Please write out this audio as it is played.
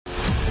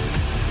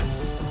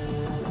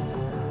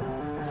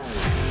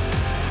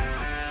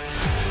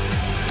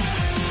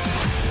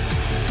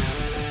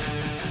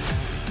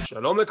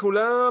שלום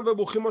לכולם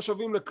וברוכים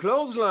השבים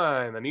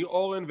לקלוזליין, אני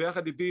אורן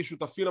ויחד איתי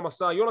שותפי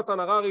למסע יונתן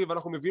הררי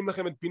ואנחנו מביאים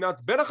לכם את פינת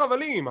בין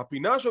החבלים,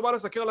 הפינה שבאה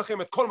לסקר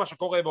לכם את כל מה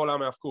שקורה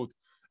בעולם ההיאבקות.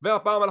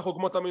 והפעם אנחנו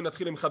כמו תמיד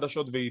נתחיל עם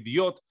חדשות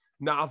וידיעות,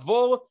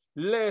 נעבור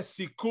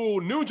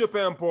לסיקור ניו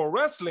ג'פן פרו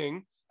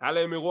רסלינג, היה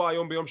להם אירוע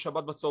היום ביום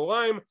שבת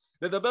בצהריים,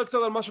 נדבר קצת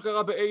על מה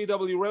שקרה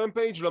ב-AEW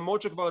רמפייג'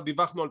 למרות שכבר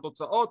דיווחנו על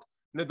תוצאות,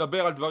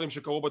 נדבר על דברים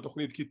שקרו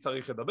בתוכנית כי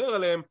צריך לדבר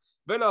עליהם,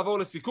 ונעבור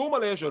לסיקור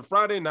מלא של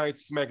Friday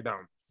Night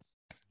SmackDown.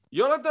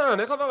 יונתן,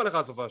 איך עבר עליך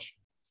הסופש?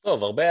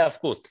 טוב, הרבה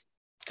היאבקות,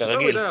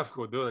 כרגיל. הרבה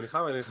היאבקות, דוד, אני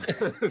חייב,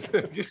 זה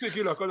הרגיש לי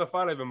כאילו הכל נפל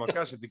עליי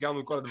במכה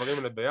שסיכרנו כל הדברים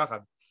האלה ביחד.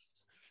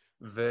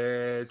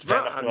 ותשמע,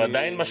 אנחנו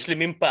עדיין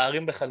משלימים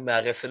פערים בכלל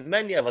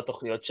מהרסלמניה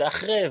והתוכניות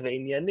שאחרי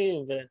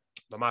ועניינים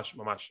ממש,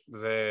 ממש.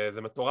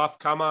 זה מטורף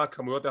כמה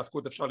כמויות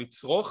היאבקות אפשר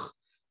לצרוך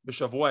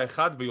בשבוע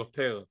אחד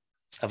ויותר.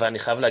 אבל אני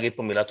חייב להגיד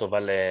פה מילה טובה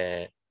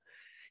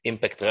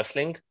לאימפקט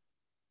רסלינג,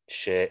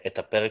 שאת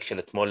הפרק של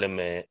אתמול הם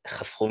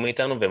חסכו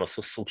מאיתנו, והם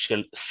עשו סוג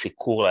של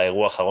סיקור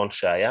לאירוע האחרון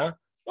שהיה,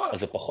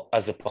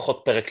 אז זה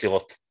פחות פרק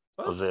לראות.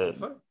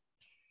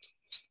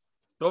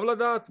 טוב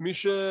לדעת, מי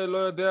שלא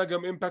יודע,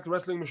 גם אימפקט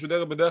רסלינג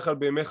משודר בדרך כלל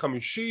בימי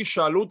חמישי,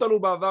 שאלו אותנו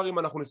בעבר אם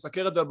אנחנו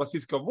נסקר את זה על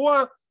בסיס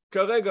קבוע,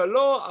 כרגע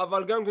לא,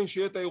 אבל גם כן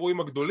שיהיה את האירועים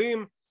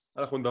הגדולים,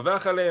 אנחנו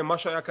נדווח עליהם, מה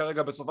שהיה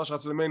כרגע בסופה של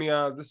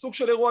רסלמניה, זה סוג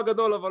של אירוע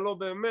גדול, אבל לא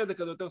באמת, זה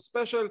כזה יותר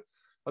ספיישל,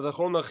 אז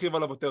אנחנו לא נרחיב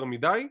עליו יותר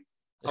מדי.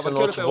 יש לנו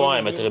עוד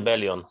שבועיים את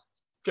רבליון.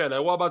 כן,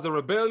 האירוע הבא זה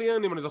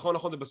רבליון, אם אני זוכר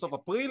נכון זה בסוף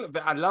אפריל,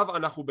 ועליו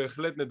אנחנו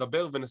בהחלט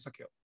נדבר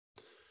ונסקר.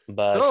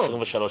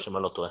 ב-23 אם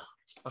אני לא טועה.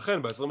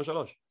 אכן, ב-23.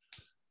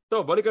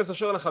 טוב, בוא ניכנס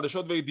ישר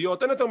לחדשות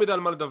וידיעות, אין יותר מדי על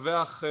מה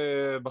לדווח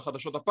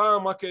בחדשות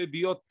הפעם, רק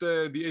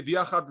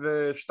ידיעה אחת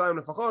ושתיים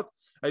לפחות.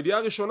 הידיעה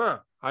הראשונה,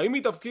 האם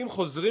מתאבקים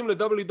חוזרים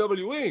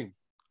ל-WWE?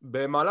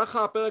 במהלך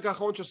הפרק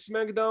האחרון של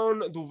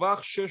סמקדאון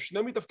דווח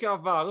ששני מתאבקי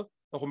עבר,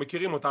 אנחנו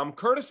מכירים אותם,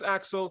 קרטיס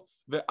אקסל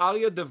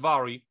ואריה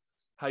דברי,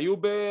 היו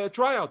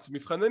בטרייאוטס,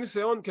 מבחני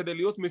ניסיון כדי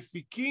להיות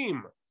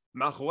מפיקים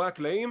מאחורי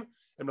הקלעים,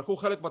 הם לקחו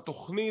חלק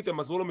בתוכנית, הם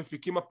עזרו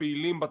למפיקים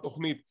הפעילים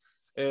בתוכנית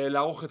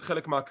לערוך את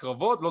חלק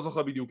מהקרבות, לא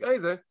זוכר בדיוק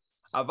איזה,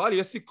 אבל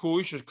יש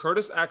סיכוי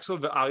שקרטיס אקסל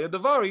ואריה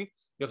דברי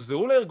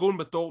יחזרו לארגון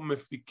בתור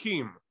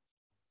מפיקים,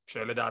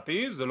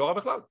 שלדעתי זה לא רע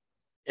בכלל.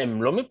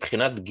 הם לא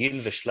מבחינת גיל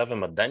ושלב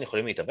הם עדיין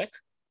יכולים להתאבק?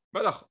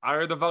 בטח,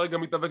 אריה דברי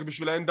גם מתאבק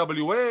בשביל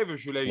ה-NWA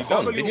ובשביל ה-AEW.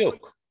 נכון,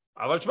 בדיוק.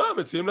 אבל תשמע,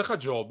 מציעים לך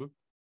ג'וב.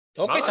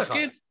 אוקיי,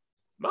 תפקיד.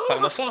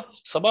 פרנסה,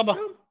 סבבה.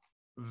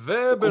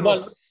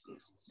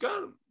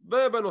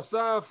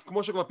 ובנוסף,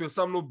 כמו שכבר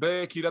פרסמנו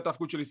בקהילת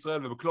ההיאבקות של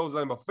ישראל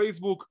ובקלוזליין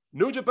בפייסבוק,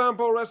 ניו ג'פן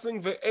פרו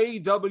רסלינג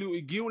ו-AEW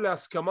הגיעו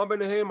להסכמה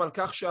ביניהם על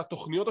כך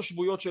שהתוכניות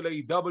השבועיות של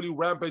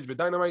AEW, רמפייג'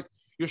 ודיינמייט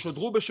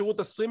ישודרו בשירות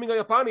הסטרימינג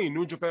היפני,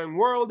 ניו ג'פן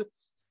וורלד,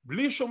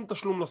 בלי שום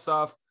תשלום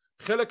נוסף.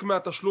 חלק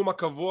מהתשלום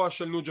הקבוע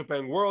של ניו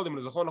ג'פן וורלד, אם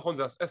אני זוכר נכון,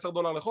 זה $10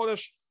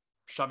 לחודש,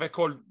 שווה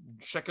כל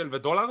שקל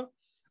ודולר,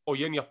 או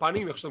ין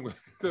יפני, איך שאתם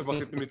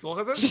מחליטים לצרוך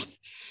את זה.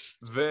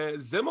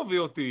 וזה מביא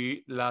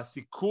אותי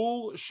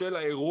לסיקור של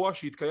האירוע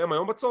שהתקיים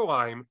היום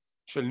בצהריים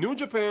של ניו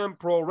ג'פן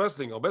פרו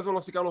רסלינג. הרבה זמן לא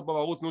סיקרנו פה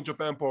בערוץ ניו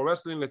ג'פן פרו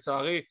רסלינג,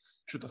 לצערי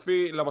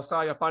שותפי למסע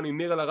היפני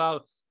ניר אלהרר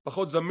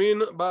פחות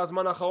זמין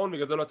בזמן האחרון,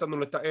 בגלל זה לא יצאנו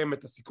לתאם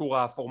את הסיקור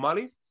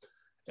הפורמלי,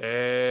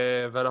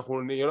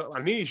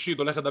 ואני אישית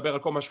הולך לדבר על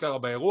כל מה שקרה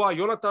באירוע.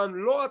 יונתן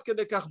לא עד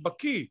כדי כך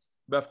בקיא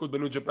בהיאבקות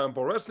בניו ג'פן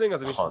פרו רסלינג,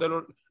 אז אני אשתדל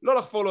לא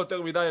לחפור לו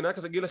יותר מדי, אני רק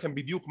אגיד לכם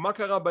בדיוק מה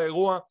קרה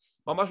באירוע,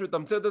 ממש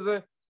מתמצת את זה,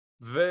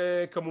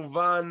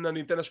 וכמובן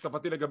אני אתן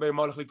השקפתי לגבי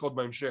מה הולך לקרות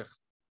בהמשך.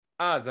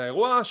 אז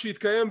האירוע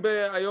שהתקיים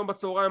היום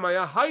בצהריים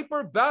היה הייפר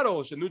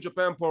באטל של ניו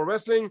ג'פן פרו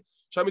רסלינג,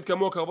 שם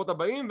התקיימו הקרבות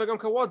הבאים וגם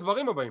קרו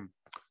הדברים הבאים.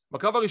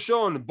 בקרב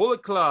הראשון,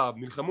 בולט קלאב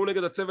נלחמו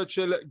נגד הצוות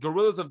של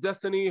גורילאז אוף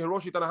דסטיני,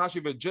 הירושי טנהשי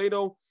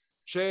וג'יידו,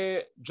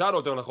 ג'אדו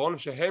יותר נכון,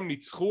 שהם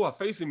ניצחו,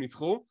 הפייסים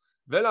ניצחו,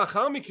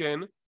 ולאחר מכן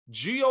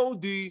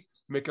GOD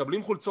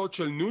מקבלים חולצות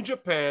של ניו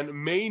ג'פן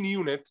מיין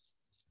יוניט,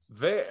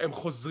 והם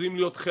חוזרים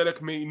להיות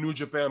חלק מניו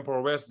ג'פן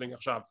פרו רסלינג.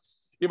 עכשיו,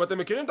 אם אתם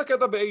מכירים את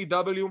הקטע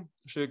ב-AEW,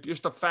 שיש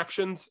את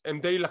הפאקשנס,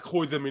 הם די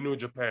לקחו את זה מניו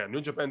ג'פן.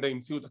 ניו ג'פן די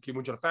המציאו את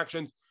הכיוון של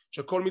הפאקשנס,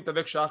 שכל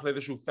מתאבק שייך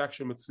לאיזשהו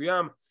פאקשן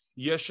מסוים.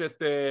 יש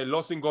את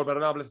לוס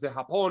אינגולברנבלס דה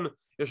הפון,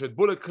 יש את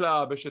בולט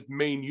קלאב, יש את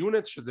מיין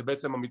יוניט, שזה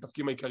בעצם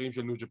המתאבקים העיקריים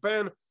של ניו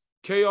ג'פן,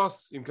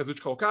 קיוס עם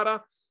קזוצ'קה אוקדה.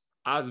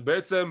 אז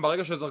בעצם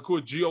ברגע שזרקו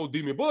את GOD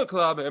מבולט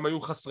קלאב הם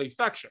היו חסרי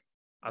פאקשן.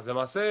 אז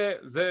למעשה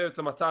זה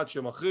בעצם הצעד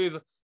שמכריז,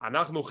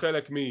 אנחנו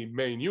חלק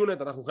ממיין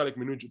יוניט, אנחנו חלק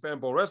מניו ג'פן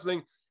פרו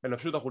רסלינג, הם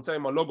לבשו את החולצה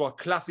עם הלוגו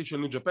הקלאסי של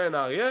ניו ג'פן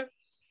האריה,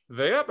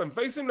 ויפ, הם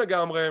פייסים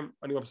לגמרי,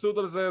 אני מבסוט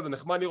על זה, זה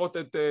נחמד לראות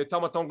את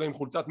תמה טונגה עם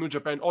חולצת ניו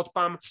ג'פן עוד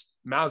פעם,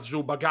 מאז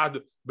שהוא בגד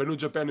בניו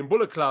ג'פן עם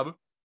בולט קלאב,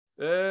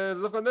 זה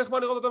דווקא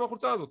נחמד לראות אותם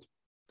החולצה הזאת.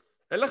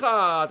 אין לך,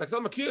 אתה קצת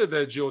מכיר את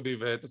GOD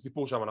ואת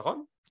הסיפור שם,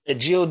 נכון? את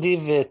GOD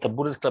ואת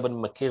הבולט קלאב אני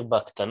מכיר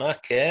בקטנה,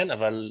 כן,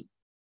 אבל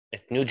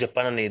את ניו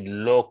ג'פן אני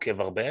לא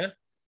עוקב הרבה,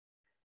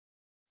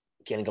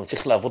 כי אני גם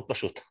צריך לעבוד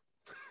פשוט.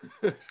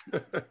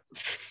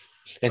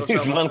 אין לי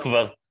זמן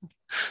כבר.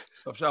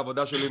 טוב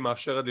שהעבודה שלי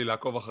מאפשרת לי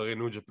לעקוב אחרי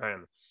ניו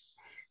ג'פן.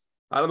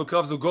 היה לנו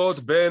קרב זוגות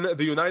בין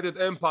The United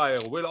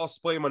Empire, וויל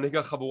אוספרי מנהיג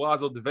החבורה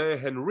הזאת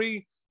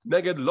והנרי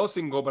נגד לוס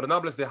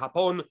אינגוברנבלס דה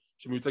הפון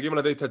שמיוצגים על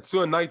ידי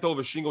טדסויה נייטו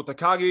ושינגו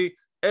טקאגי.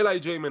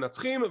 LIJ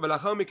מנצחים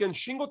ולאחר מכן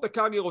שינגו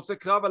טקאגי רוצה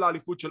קרב על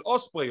האליפות של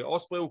אוספרי.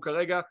 אוספרי הוא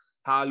כרגע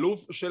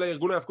האלוף של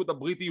הארגון ההיאבקות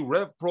הבריטי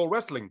פרו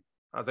רסלינג,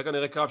 אז זה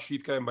כנראה קרב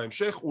שיתקיים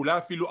בהמשך, אולי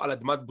אפילו על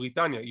אדמת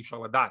בריטניה, אי אפשר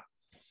לדעת.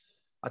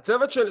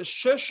 הצוות של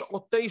 6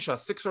 או 9,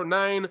 6 או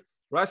 9,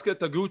 רייסקה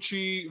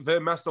טגוצ'י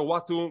ומאסטר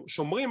וואטו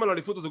שומרים על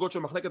אליפות הזוגות של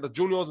מחלקת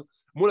הג'וניורס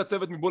מול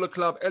הצוות מבולט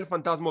קלאב אל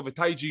פנטזמו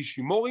וטייג'י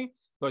שימורי.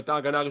 זו הייתה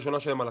ההגנה הראשונה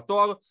שלהם על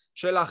התואר,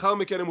 שלאחר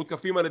מכן הם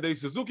מותקפים על ידי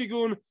סוזוקי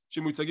גון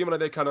שמיוצגים על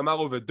ידי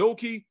קנמרו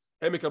ודוקי.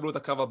 הם יקבלו את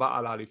הקרב הבא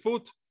על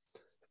האליפות.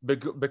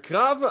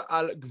 בקרב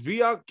על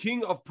גביע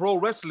King of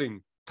Pro Wrestling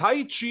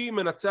טייצ'י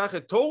מנצח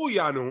את טורו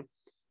יאנו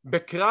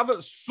בקרב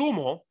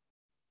סומו,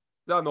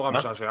 זה היה נורא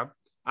משעשע,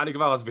 אני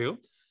כבר אסביר,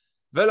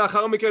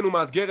 ולאחר מכן הוא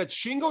מאתגר את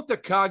שינגו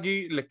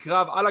טקאגי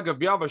לקרב על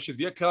הגביע,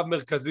 ושזה יהיה קרב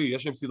מרכזי,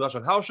 יש עם סדרה של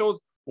האוס שואוז,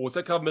 הוא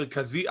רוצה קרב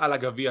מרכזי על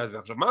הגביע הזה.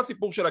 עכשיו מה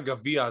הסיפור של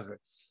הגביע הזה?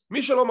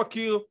 מי שלא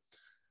מכיר,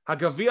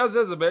 הגביע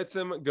הזה זה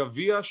בעצם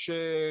גביע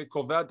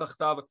שקובע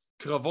תחתיו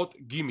קרבות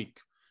גימיק.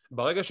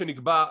 ברגע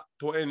שנקבע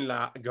טוען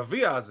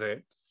לגביע הזה,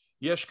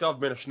 יש קרב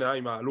בין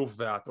השניים, האלוף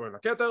והטוען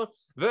לכתר,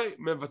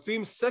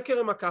 ומבצעים סקר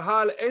עם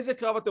הקהל איזה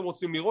קרב אתם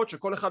רוצים לראות,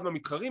 שכל אחד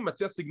מהמתחרים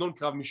מציע סגנון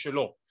קרב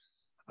משלו.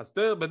 אז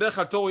בדרך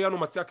כלל טורו יאנו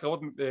מציע קרבות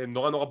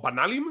נורא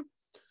בנאליים,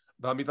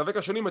 והמתאבק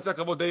השני מציע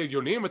קרבות די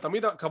הגיוניים,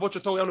 ותמיד הקרבות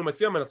שטורו יאנו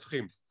מציע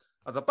מנצחים.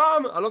 אז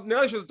הפעם,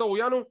 נראה לי שזה טורו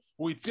יאנו,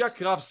 הוא הציע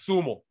קרב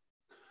סומו.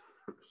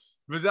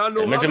 וזה היה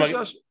נורא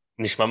משעשע.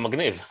 נשמע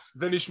מגניב.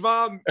 זה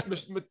נשמע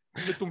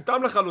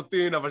מטומטם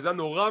לחלוטין, אבל זה היה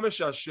נורא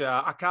משעשע.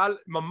 הקהל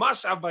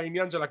ממש היה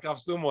בעניין של הקרב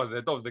סומו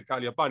הזה. טוב, זה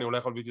קהל יפני, אולי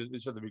יכול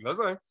להיות שזה בגלל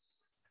זה.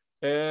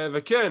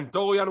 וכן,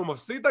 טורו יאנו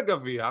מפסיד את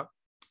הגביע,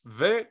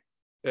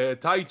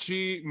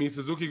 וטייצ'י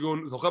מסוזוקי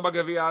גון זוכה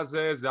בגביע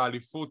הזה. זה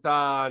האליפות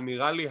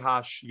נראה לי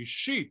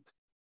השלישית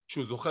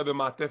שהוא זוכה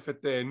במעטפת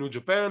ניו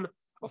ג'פן,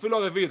 אפילו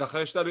הרביעית,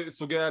 אחרי שתי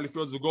סוגי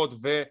אליפויות זוגות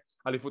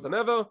ואליפות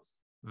הנבר.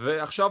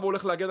 ועכשיו הוא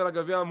הולך להגן על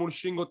הגביע מול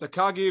שינגו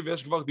טקאגי,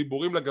 ויש כבר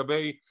דיבורים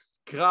לגבי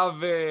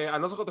קרב,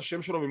 אני לא זוכר את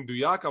השם שלו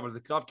במדויק, אבל זה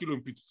קרב כאילו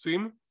עם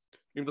פיצוצים,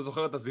 אם אתה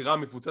זוכר את הזירה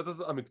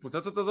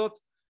המתפוצצת הזאת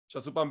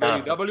שעשו פעם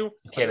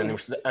ב-NJPW. כן,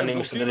 אני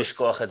משתדל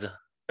לשכוח את זה.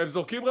 הם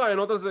זורקים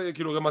רעיונות על זה,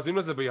 כאילו רמזים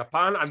לזה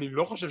ביפן, אני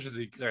לא חושב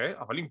שזה יקרה,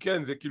 אבל אם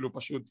כן זה כאילו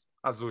פשוט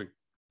הזוי.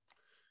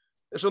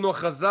 יש לנו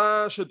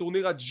הכרזה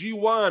שטורניר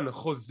ה-G1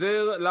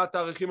 חוזר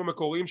לתאריכים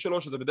המקוריים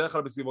שלו, שזה בדרך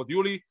כלל בסביבות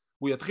יולי,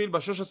 הוא יתחיל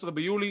ב-16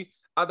 ביולי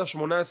עד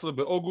ה-18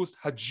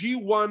 באוגוסט.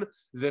 ה-G1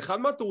 זה אחד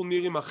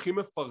מהטורנירים הכי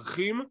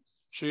מפרכים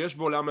שיש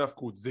בעולם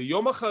ההיאבקות. זה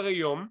יום אחרי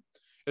יום,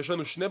 יש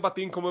לנו 2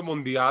 בתים כמו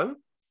במונדיאל,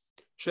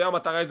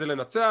 שהמטרה היא זה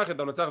לנצח,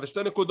 אתה מנצח את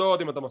 2 נקודות,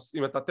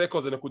 אם אתה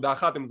טקו זה נקודה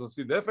 1, אם אתה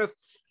עושה 0,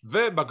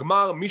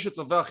 ובגמר מי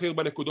שצובע הכי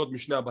הרבה נקודות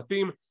משני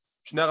הבתים,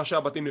 2 ראשי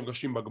הבתים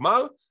נפגשים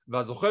בגמר,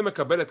 והזוכה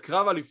מקבל את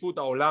קרב אליפות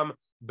העולם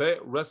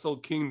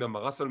ב-Wrestle Kingdom,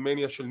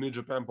 הרסלמניה של ניו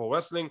ג'פן פרו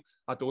רסלינג.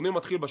 הטורניר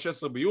מתחיל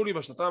ב-16 ביולי,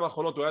 בשנתיים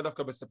האחרונות הוא היה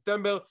דווקא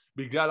בספטמבר,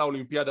 בגלל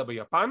האולימפיאדה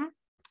ביפן,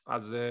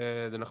 אז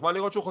זה נחמד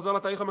לראות שהוא חוזר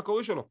לתאריך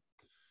המקורי שלו.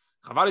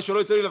 חבל לי שלא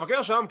יצא לי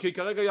לבקר שם, כי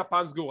כרגע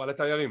יפן סגורה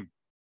לתיירים,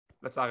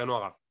 לצערנו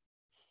הרב.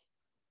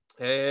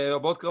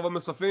 בעוד קרבות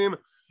מסופים,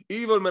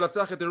 איבל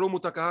מנצח את אירומו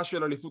טקהשי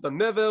של אליפות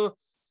הנבר.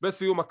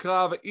 בסיום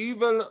הקרב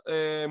איבל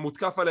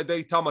מותקף על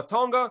ידי טאמה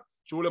טונגה,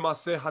 שהוא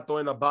למעשה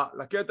הטוען הבא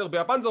לכתר.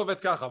 ביפן זה עובד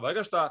ככה,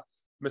 ברגע שאתה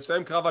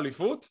מסיים קרב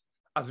אליפות,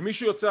 אז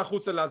מישהו יוצא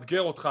החוצה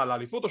לאתגר אותך על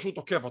האליפות, או שהוא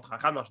תוקף אותך,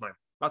 אחד מהשניים,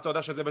 ואז אתה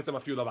יודע שזה בעצם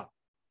הפיוד הבא.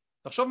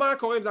 תחשוב מה היה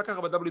קורה אם זה היה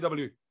ככה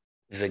ב-WWE.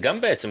 זה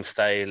גם בעצם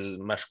סטייל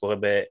מה שקורה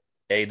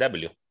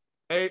ב-AW.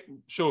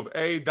 שוב,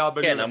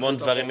 AW. כן, המון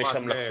דברים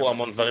משם לקחו,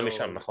 המון דברים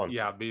משם, נכון.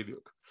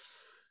 בדיוק.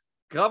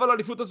 קרב על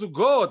אליפות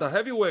הזוגות,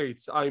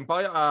 ה-Heavyweights,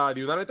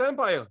 ה-United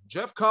Empire,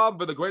 ג'ף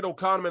קאב ו-The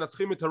Great Okan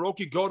מנצחים את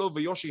הרוקי גודו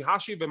ויושי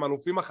השי, והם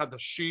אלופים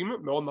החדשים,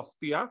 מאוד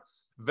מפתיע,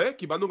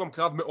 וקיבלנו גם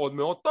קרב מאוד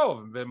מאוד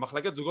טוב,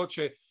 במחלקת זוגות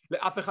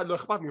שלאף אחד לא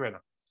אכפת ממנה.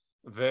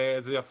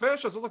 וזה יפה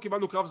שעשו זאת,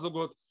 קיבלנו קרב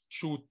זוגות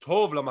שהוא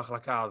טוב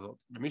למחלקה הזאת,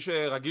 ומי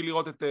שרגיל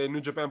לראות את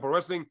New Japan Pro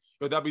Wrestling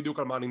יודע בדיוק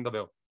על מה אני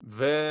מדבר.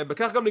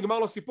 ובכך גם נגמר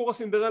לו סיפור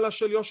הסינדרלה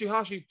של יושי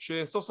השי,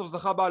 שסוף סוף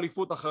זכה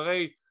באליפות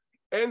אחרי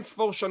אין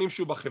ספור שנים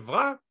שהוא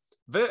בחברה,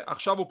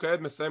 ועכשיו הוא כעת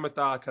מסיים את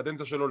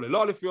הקדנציה שלו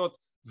ללא אליפיות.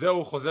 זהו,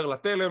 הוא חוזר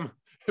לתלם,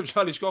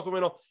 אפשר לשכוח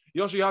ממנו.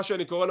 יושי השי,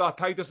 אני קורא לו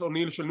הטייטס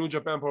אוניל של ניו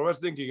ג'פן פרו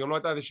רסלינג, כי גם לא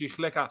הייתה איזושהי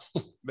חלקה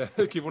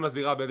בכיוון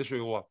הזירה באיזשהו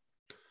אירוע.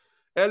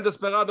 אל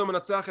דספרדו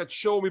מנצח את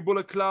שואו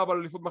מבולט קלאב על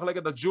אליפות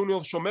מחלקת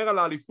הג'וניור, שומר על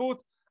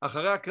האליפות.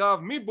 אחרי הקרב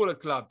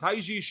מבולט קלאב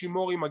טייג'י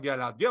שימורי מגיע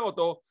לאתגר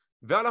אותו,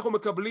 ואנחנו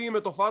מקבלים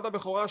את הופעת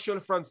הבכורה של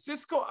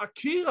פרנסיסקו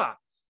אקירה,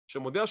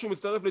 שמודיע שהוא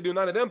מצטרף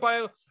ל-United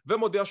Empire,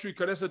 ומודיע שהוא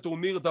ייכנס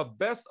לטורניר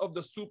The Best of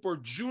the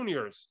Super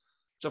Juniors.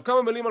 עכשיו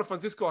כמה מילים על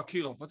פרנסיסקו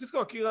אקירה.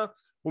 פרנסיסקו אקירה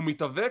הוא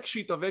מתאבק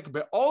שהתאבק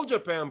ב-All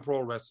Japan Pro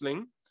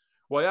Wrestling,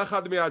 הוא היה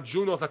אחד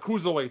מהג'וניורס,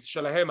 הקרוזרווייטס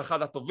שלהם,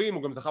 אחד הטובים,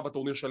 הוא גם זכה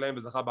בטורניר שלהם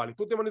וזכה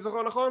באליפות אם אני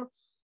זוכר נכון,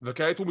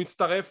 וכעת הוא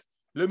מצטרף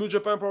לניו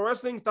ג'פן פרו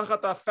רסלינג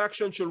תחת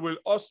הפאקשן של וויל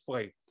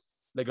אוספרי.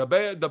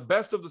 לגבי The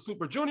Best of the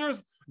Super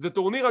Juniors, זה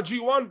טורניר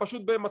ה-G1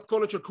 פשוט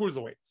במתכונת של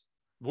Cruiserweights,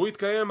 והוא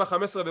יתקיים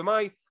מה-15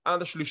 במאי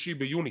עד ה3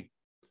 ביוני.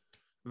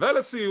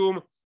 ולסיום,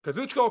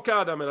 קזוצ'קה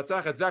אוקדה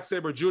מנצח את זאק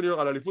סייבר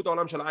ג'וניור על אליפות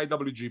העולם של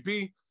ה-IWGP,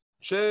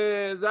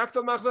 שזה היה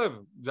קצת מאכזב.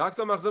 זה היה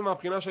קצת מאכזב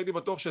מהבחינה שהייתי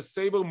בטוח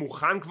שסייבר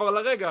מוכן כבר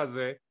לרגע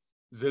הזה.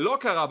 זה לא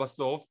קרה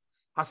בסוף.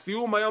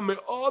 הסיום היה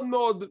מאוד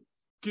מאוד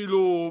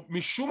כאילו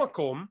משום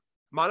מקום,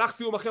 מהלך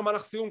סיום אחרי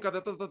מהלך סיום,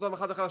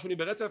 אחד אחר השני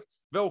ברצף,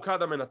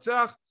 ואוקדה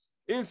מנצח.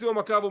 עם סיום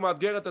הקרב הוא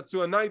מאתגר את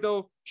טסויה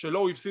נייטו, שלא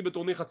הוא הפסיד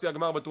בטורניר חצי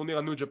הגמר בטורניר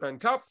הניו ג'פן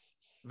קאפ,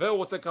 והוא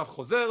רוצה קרב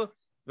חוזר,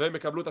 והם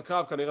יקבלו את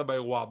הקרב כנראה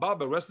באירוע הבא,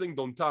 ברסלינג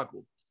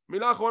דונטאקו.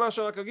 מילה אחרונה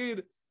שרק אגיד,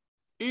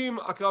 אם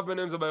הקרב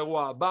ביניהם זה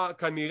באירוע הבא,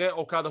 כנראה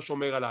אוקדה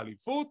שומר על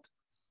האליפות,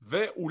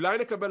 ואולי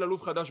נקבל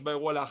אלוף חדש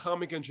באירוע לאחר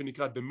מכן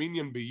שנקרא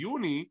דומיניון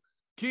ביוני,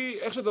 כי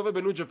איך שזה עובד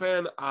בניו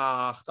ג'פן,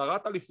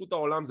 ההכתרת אליפות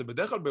העולם זה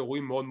בדרך כלל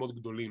באירועים מאוד מאוד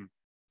גדולים,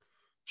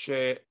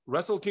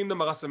 שרסל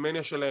קינגדום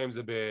הרסלמניה שלהם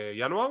זה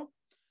בינואר,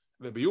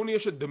 וביוני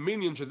יש את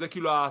דומיניון שזה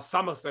כאילו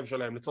הסאמר סלאם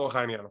שלהם לצורך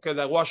העניין, אוקיי? זה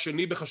האירוע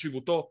השני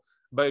בחשיבותו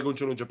בארגון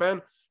של ניו ג'פן,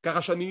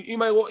 ככה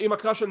אם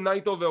הקרב של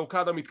נייטו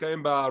ואוקדה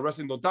מתקיים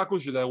ברסלינג דונטאקו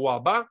שזה האירוע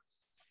הבא,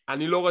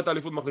 אני לא רואה את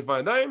האליפות מחליפה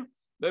ידיים,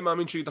 די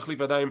מאמין שהיא תחליף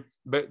ידיים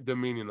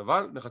בדומיניון,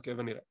 אבל נחכה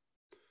ונראה.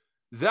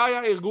 זה היה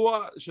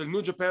האירוע של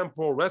ניו ג'פן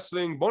פרו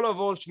רסלינג. בואו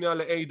נעבור שנייה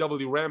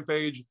ל-AW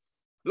Rampage.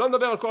 לא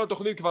נדבר על כל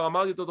התוכנית, כבר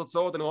אמרתי את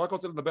התוצאות, אני רק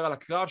רוצה לדבר על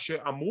הקרב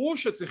שאמרו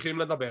שצריכים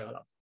לדבר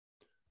עליו.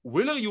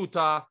 ווילר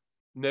יוטה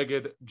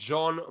נגד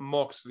ג'ון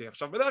מוקסלי.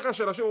 עכשיו בדרך כלל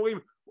שאנשים אומרים,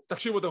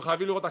 תקשיבו אתם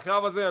חייבים לראות את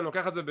הקרב הזה, אני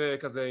לוקח את זה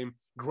בכזה עם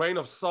grain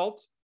of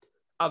salt,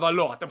 אבל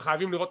לא, אתם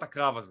חייבים לראות את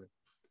הקרב הזה.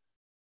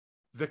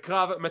 זה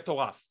קרב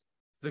מטורף,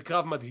 זה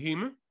קרב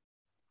מדהים,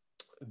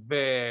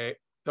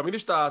 ותמיד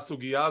יש את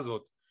הסוגיה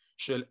הזאת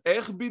של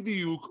איך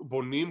בדיוק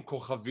בונים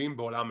כוכבים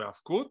בעולם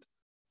ההיאבקות,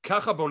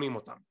 ככה בונים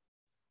אותם.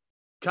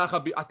 ככה,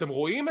 אתם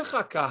רואים איך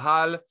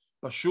הקהל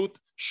פשוט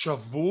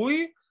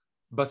שבוי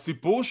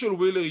בסיפור של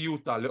ווילר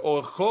יוטה,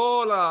 לאורך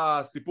כל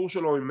הסיפור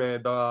שלו עם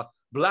The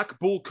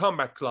Blackpool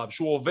Combat Club,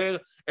 שהוא עובר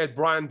את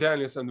בריאן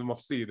דניאלסון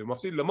ומפסיד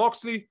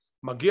למוקסלי,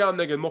 מגיע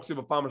נגד מוקסלי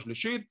בפעם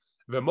השלישית,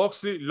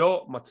 ומוקסלי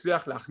לא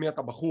מצליח להכניע את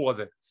הבחור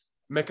הזה.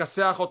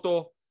 מכסח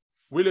אותו,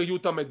 ווילר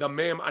יוטה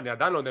מדמם, אני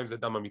עדיין לא יודע אם זה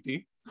דם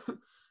אמיתי,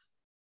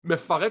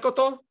 מפרק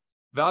אותו,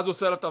 ואז הוא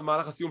עושה לו את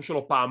המהלך הסיום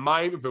שלו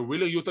פעמיים,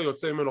 ווילר יוטה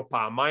יוצא ממנו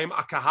פעמיים,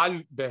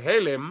 הקהל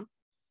בהלם,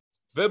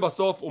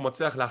 ובסוף הוא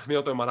מצליח להכניע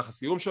אותו במהלך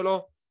הסיום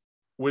שלו,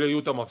 ווילר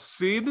יוטה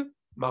מפסיד,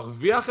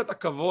 מרוויח את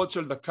הכבוד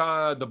של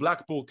The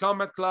Blackpool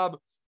Combat Club,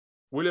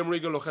 וויליאם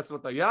ריגל לוחץ לו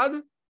את היד,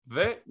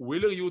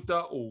 ווילר יוטה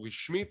הוא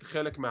רשמית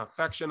חלק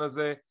מהפאקשן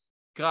הזה,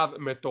 קרב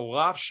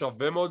מטורף,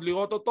 שווה מאוד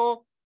לראות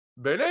אותו,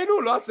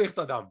 בינינו לא צריך את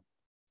הדם.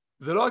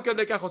 זה לא עד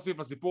כדי כך הוסיף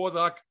לסיפור הזה,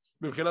 רק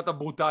מבחינת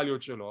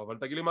הברוטליות שלו, אבל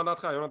תגיד לי מה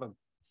דעתך, יונתן.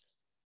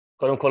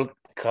 קודם כל,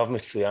 קרב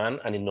מצוין,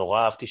 אני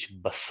נורא אהבתי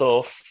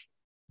שבסוף,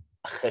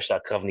 אחרי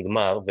שהקרב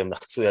נגמר, והם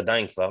לחצו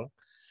ידיים כבר,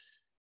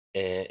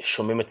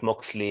 שומעים את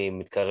מוקסלי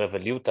מתקרב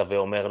אל יוטה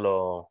ואומר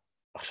לו,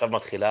 עכשיו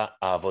מתחילה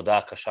העבודה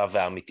הקשה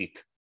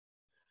והאמיתית.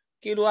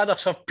 כאילו עד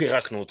עכשיו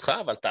פירקנו אותך,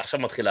 אבל אתה עכשיו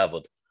מתחיל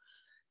לעבוד.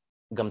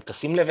 גם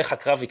תשים לב איך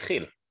הקרב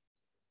התחיל.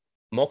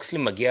 מוקסלי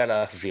מגיע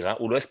לזירה,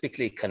 הוא לא הספיק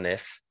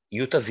להיכנס,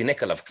 יוטה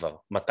זינק עליו כבר.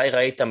 מתי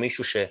ראית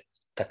מישהו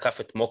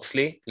שתקף את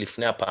מוקסלי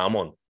לפני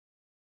הפעמון?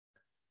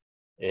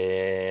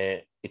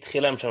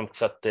 התחיל להם שם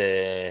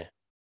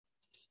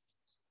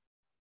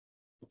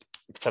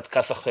קצת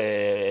כסח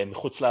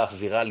מחוץ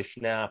לזירה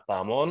לפני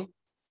הפעמון.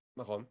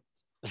 נכון.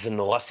 זה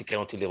נורא סקרן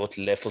אותי לראות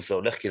לאיפה זה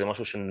הולך, כי זה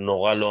משהו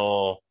שנורא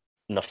לא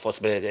נפוץ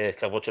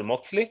בקרבות של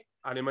מוקסלי.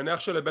 אני מניח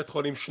שלבית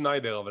חולים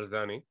שניידר, אבל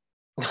זה אני.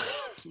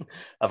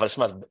 אבל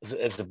שמע,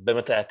 זה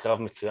באמת היה קרב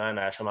מצוין,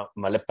 היה שם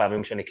מלא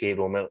פעמים שאני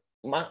כאילו אומר,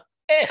 מה?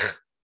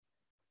 איך?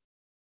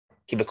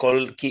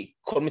 כי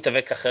כל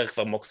מתאבק אחר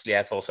כבר מוקסלי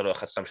היה כבר עושה לו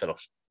 1, 2,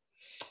 3.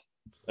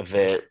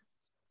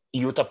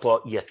 ויוטה פה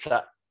יצא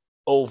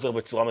אובר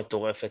בצורה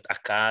מטורפת,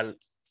 הקהל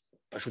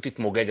פשוט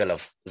התמוגג עליו,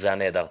 זה היה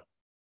נהדר.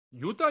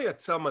 יוטה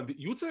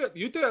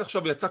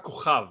עכשיו יצא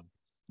כוכב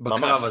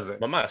בקרב הזה.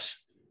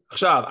 ממש.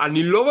 עכשיו,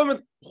 אני לא באמת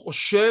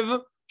חושב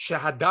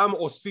שהדם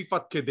הוסיף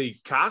עד כדי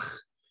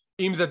כך,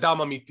 אם זה דם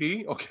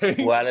אמיתי, אוקיי?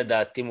 הוא היה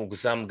לדעתי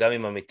מוגזם, גם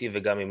אם אמיתי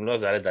וגם אם לא,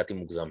 זה היה לדעתי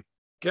מוגזם.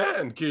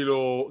 כן,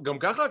 כאילו, גם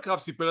ככה הקרב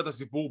סיפר את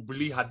הסיפור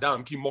בלי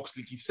הדם, כי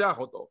מוקסלי כיסח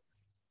אותו.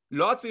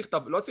 לא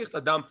צריך את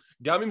הדם,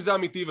 גם אם זה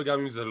אמיתי וגם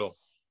אם זה לא.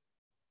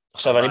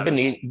 עכשיו,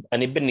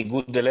 אני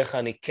בניגוד אליך,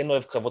 אני כן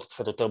אוהב קרבות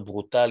קצת יותר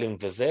ברוטליים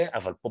וזה,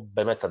 אבל פה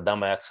באמת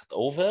הדם היה קצת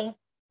אובר.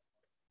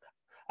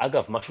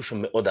 אגב, משהו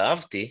שמאוד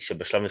אהבתי,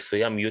 שבשלב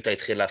מסוים יוטה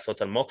התחיל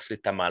לעשות על מוקסלי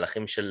את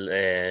המהלכים של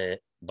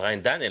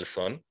בריאן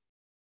דניאלסון,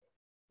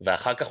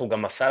 ואחר כך הוא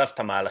גם עשה עליו את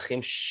המהלכים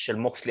של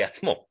מוקסלי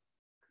עצמו.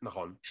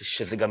 נכון.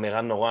 שזה גם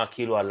הראה נורא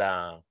כאילו על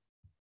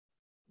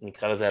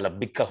נקרא לזה, על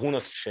הביג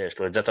קהונס שיש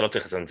לו, את זה אתה לא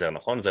צריך לצנזר,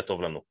 נכון? זה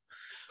טוב לנו.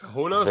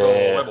 קהונס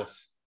או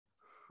רבוס?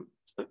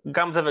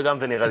 גם זה וגם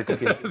זה נראה לי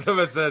תקיד. זה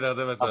בסדר,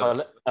 זה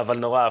בסדר. אבל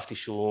נורא אהבתי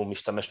שהוא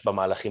משתמש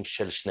במהלכים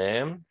של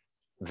שניהם,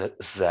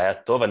 זה היה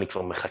טוב, אני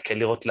כבר מחכה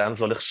לראות לאן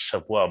זה הולך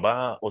שבוע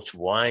הבא, עוד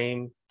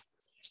שבועיים,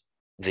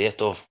 זה יהיה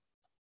טוב.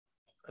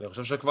 אני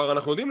חושב שכבר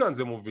אנחנו יודעים לאן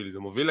זה מוביל. זה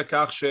מוביל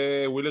לכך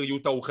שווילר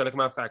יוטה הוא חלק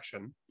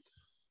מהפאקשן.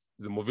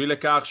 זה מוביל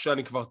לכך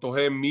שאני כבר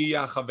תוהה מי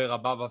יהיה החבר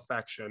הבא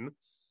בפאקשן.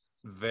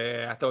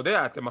 ואתה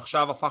יודע, אתם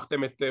עכשיו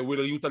הפכתם את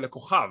ווילר יוטה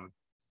לכוכב.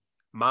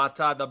 מה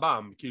הצעד הבא?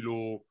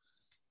 כאילו,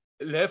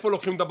 לאיפה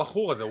לוקחים את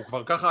הבחור הזה? הוא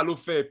כבר ככה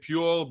אלוף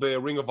פיור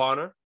ברינג אוף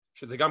אונר,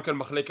 שזה גם כן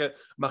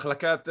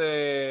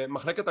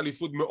מחלקת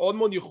אליפות מאוד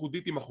מאוד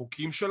ייחודית עם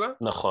החוקים שלה.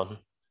 נכון.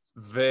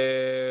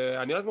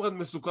 ואני רק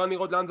מסוכן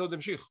לראות לאן זה עוד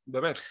המשיך,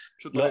 באמת.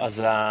 לא,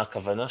 אז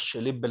הכוונה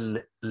שלי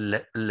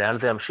לאן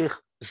זה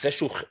ימשיך, זה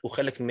שהוא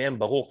חלק מהם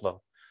ברור כבר.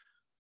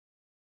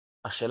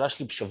 השאלה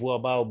שלי בשבוע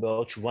הבא או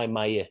בעוד שבועיים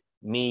מה יהיה?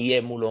 מי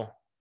יהיה מולו?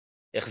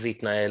 איך זה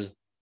יתנהל?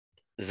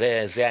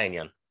 זה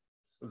העניין.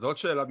 זאת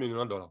שאלת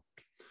 $1,000,000.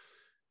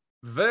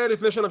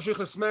 ולפני שנמשיך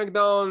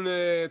לסמקדאון,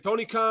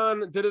 טוני קאן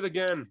did it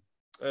again.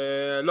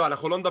 לא,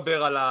 אנחנו לא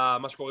נדבר על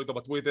מה שקורה איתו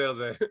בטוויטר,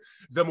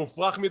 זה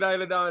מופרך מדי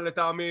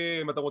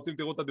לטעמי. אם אתם רוצים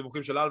תראו את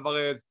הדיווחים של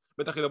אלוורז,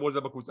 בטח ידברו על זה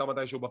בקבוצה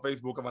מתישהו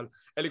בפייסבוק, אבל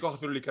אין לי כוח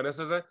אפילו להיכנס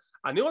לזה.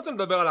 אני רוצה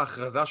לדבר על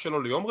ההכרזה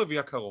שלו ליום רביעי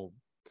הקרוב,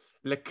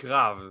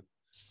 לקרב,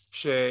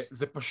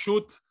 שזה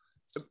פשוט,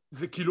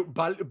 זה כאילו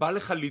בא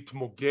לך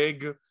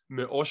להתמוגג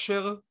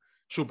מאושר,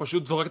 שהוא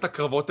פשוט זורק את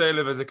הקרבות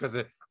האלה וזה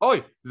כזה,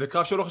 אוי, זה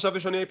קרב שלא חשבתי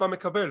שאני אי פעם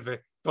מקבל,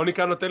 וטוני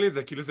קאן נותן לי את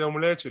זה, כאילו זה יום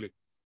הולדת שלי.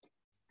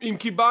 אם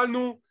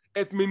קיבלנו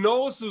את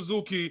מינורו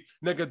סוזוקי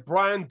נגד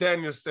בריאן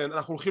דניאלסון,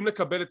 אנחנו הולכים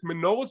לקבל את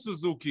מינורו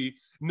סוזוקי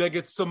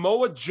נגד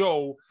סמואה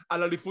ג'ו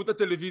על אליפות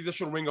הטלוויזיה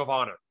של רינג אוף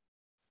אונר.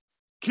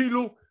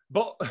 כאילו,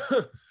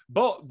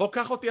 בוא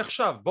קח אותי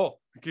עכשיו, בוא,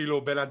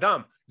 כאילו בן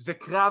אדם, זה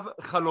קרב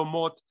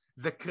חלומות,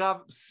 זה קרב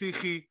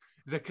פסיכי,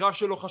 זה קרב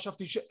שלא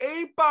חשבתי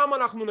שאי פעם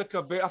אנחנו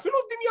נקבל, אפילו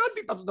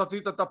דמיינתי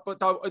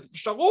את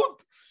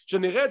האפשרות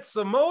שנראה את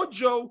סמואה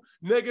ג'ו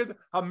נגד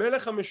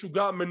המלך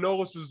המשוגע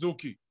מינורו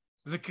סוזוקי.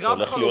 זה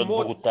קרב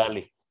חלומות,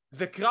 ברוטלי.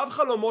 זה קרב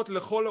חלומות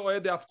לכל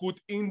אוהד ההיאבקות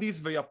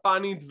אינדיס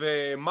ויפנית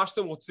ומה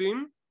שאתם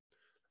רוצים,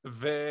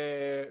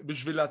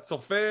 ובשביל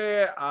הצופה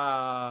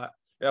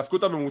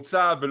ההיאבקות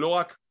הממוצע ולא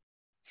רק,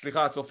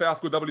 סליחה, הצופה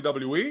ההיאבקות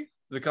WWE,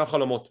 זה קרב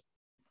חלומות.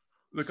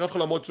 זה קרב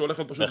חלומות שהולך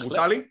להיות פשוט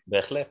ברוטלי.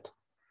 בהחלט.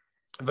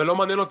 ולא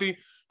מעניין אותי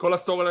כל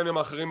הסטורי ליינרים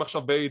האחרים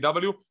עכשיו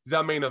ב-AEW, זה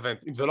המיין אבנט.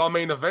 אם זה לא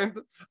המיין אבנט,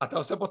 אתה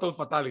עושה פה טעות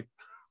פטאלית.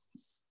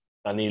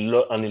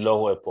 אני לא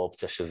רואה פה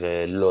אופציה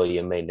שזה לא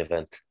יהיה מיין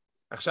אבנט.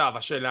 עכשיו,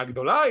 השאלה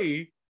הגדולה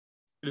היא,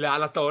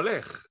 לאן אתה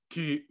הולך?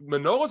 כי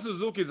מינורו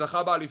סוזוקי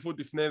זכה באליפות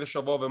לפני איזה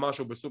שבוע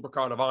ומשהו בסופר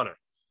קארד אוף אונר.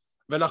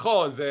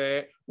 ונכון,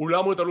 הוא לא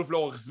אמור להיות אלוף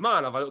לאורך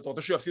זמן, אבל אתה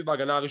רוצה שהוא יפסיד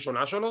בהגנה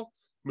הראשונה שלו?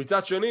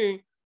 מצד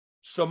שני,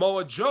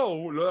 סמואה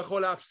ג'ו לא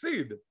יכול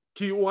להפסיד,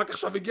 כי הוא רק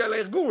עכשיו הגיע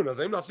לארגון, אז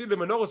האם להפסיד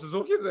למינורו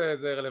סוזוקי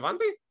זה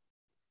רלוונטי?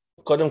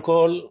 קודם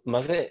כל,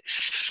 מה זה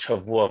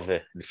שבוע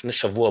לפני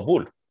שבוע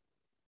בול?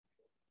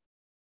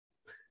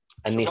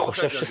 אני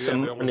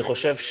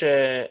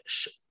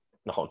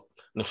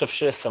חושב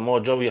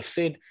שסמואה ג'ו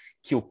יפסיד,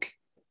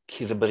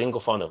 כי זה ברינג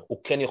אוף אונר.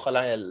 הוא כן יוכל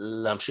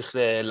להמשיך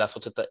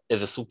לעשות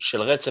איזה סוג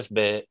של רצף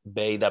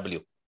ב-AW.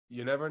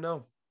 You never know.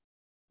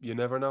 You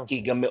never know.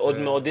 כי גם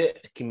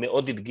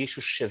מאוד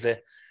הדגישו שזה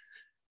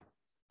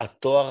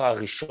התואר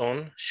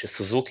הראשון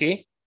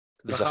שסוזוקי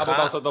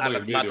זכה על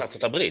אדמת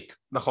ארצות הברית.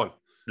 נכון.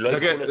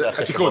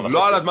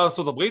 לא על אדמת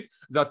ארצות הברית,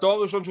 זה התואר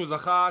הראשון שהוא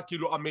זכה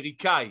כאילו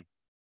אמריקאי.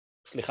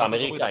 סליחה,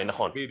 אמריקאי,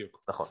 נכון.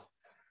 בדיוק. נכון.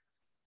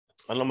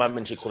 אני לא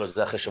מאמין שיקחו לו את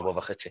זה אחרי שבוע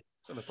וחצי.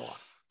 זה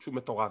מטורף. פשוט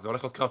מטורף, זה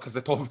הולך להיות קרב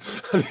כזה טוב,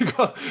 אני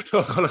כבר לא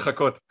יכול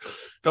לחכות.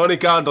 טוני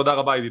קאן, תודה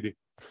רבה ידידי.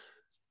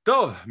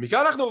 טוב,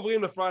 מכאן אנחנו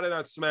עוברים לפריידי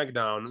נייט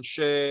סמאקדאון,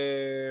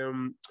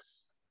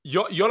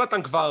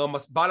 שיונתן כבר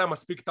בא לה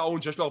מספיק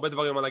טעון שיש לו הרבה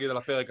דברים מה להגיד על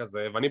הפרק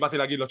הזה, ואני באתי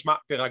להגיד לו, תשמע,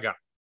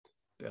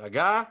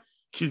 תרגע,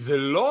 כי זה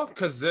לא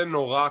כזה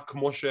נורא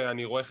כמו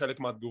שאני רואה חלק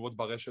מהתגובות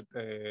ברשת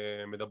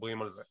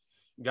מדברים על זה.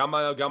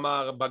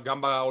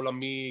 גם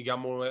בעולמי,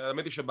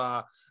 האמת היא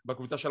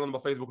שבקבוצה שלנו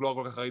בפייסבוק לא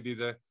כל כך ראיתי את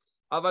זה,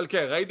 אבל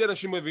כן, ראיתי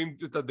אנשים מביאים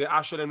את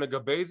הדעה שלהם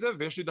לגבי זה,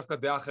 ויש לי דווקא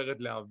דעה אחרת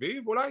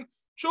להביא, ואולי,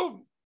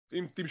 שוב,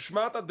 אם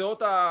תשמע את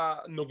הדעות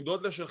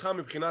הנוגדות לשלך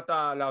מבחינת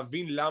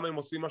להבין למה הם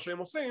עושים מה שהם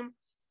עושים,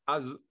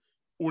 אז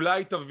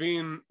אולי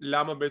תבין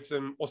למה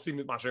בעצם עושים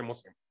את מה שהם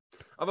עושים.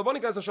 אבל בוא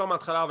ניכנס לשם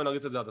מההתחלה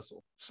ונריץ את זה עד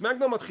הסוף.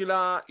 סמקדאון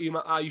מתחילה עם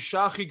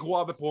האישה הכי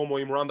גרועה בפרומו,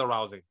 עם רונדה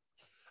ראוזי.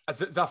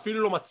 אז זה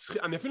אפילו לא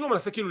מצחיק, אני אפילו לא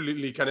מנסה כאילו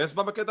להיכנס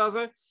בה בקטע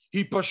הזה,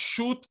 היא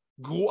פשוט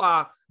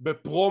גרועה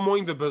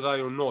בפרומואים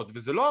וברעיונות,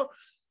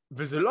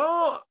 וזה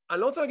לא, אני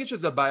לא רוצה להגיד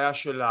שזה הבעיה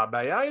שלה,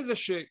 הבעיה היא זה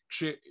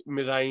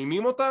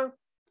שכשמראיינים אותה,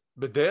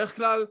 בדרך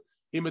כלל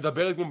היא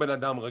מדברת כמו בן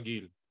אדם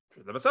רגיל,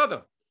 שזה בסדר,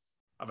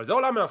 אבל זה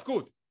עולם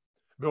ההיאבקות.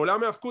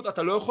 בעולם ההיאבקות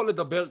אתה לא יכול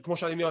לדבר כמו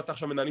שאני נראית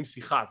עכשיו מנהלים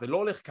שיחה, זה לא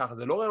הולך ככה,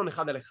 זה לא רעיון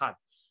אחד על אחד.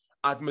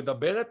 את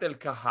מדברת אל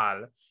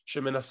קהל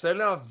שמנסה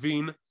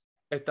להבין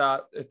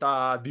את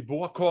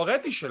הדיבור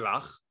הקוהרנטי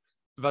שלך,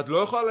 ואת לא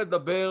יכולה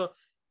לדבר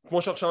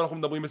כמו שעכשיו אנחנו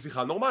מדברים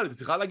בשיחה נורמלית,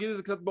 צריכה להגיד את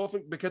זה קצת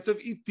בקצב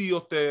איטי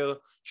יותר,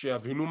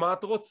 שיבינו מה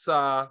את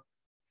רוצה,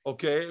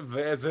 אוקיי?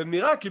 וזה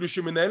נראה כאילו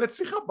שמנהלת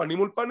שיחה פנים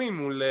מול פנים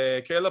מול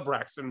קיילה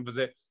ברקסון,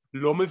 וזה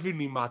לא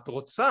מבינים מה את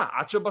רוצה,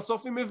 עד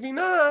שבסוף היא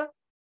מבינה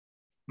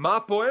מה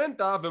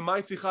הפואנטה ומה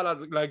היא צריכה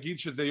להגיד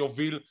שזה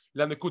יוביל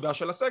לנקודה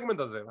של הסגמנט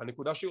הזה.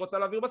 והנקודה שהיא רוצה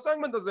להעביר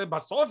בסגמנט הזה,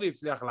 בסוף זה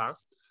הצליח לה,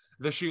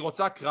 זה שהיא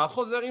רוצה קרב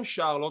חוזר עם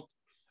שרלוט,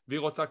 והיא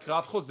רוצה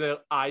קרב חוזר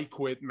I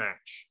quit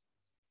match.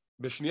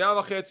 בשנייה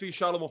וחצי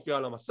שרלוט מופיע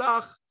על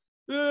המסך,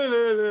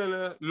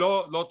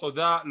 לא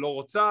תודה, לא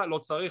רוצה, לא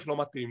צריך, לא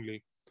מתאים לי.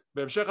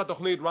 בהמשך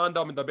התוכנית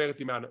רונדה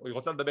היא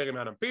רוצה לדבר עם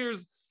אדם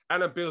פירס,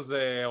 אדם פירס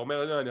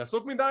אומר אני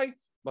עסוק מדי,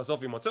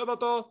 בסוף היא מוצאת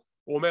אותו,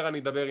 הוא אומר אני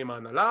אדבר עם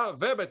ההנהלה,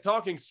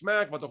 ובטוקינג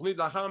סמאק בתוכנית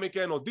לאחר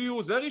מכן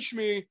הודיעו, זה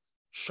רשמי,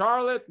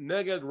 שרלוט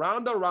נגד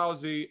רונדה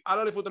ראוזי על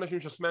אליפות הנשים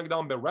של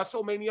סמאקדאון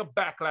ברסלמניה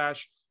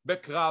בקלאש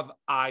בקרב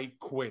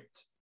I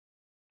quit.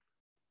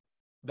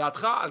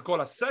 דעתך על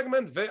כל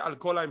הסגמנט ועל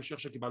כל ההמשך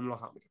שקיבלנו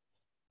לאחר מכן.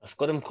 אז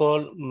קודם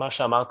כל, מה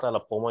שאמרת על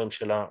הפרומואים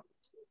שלה,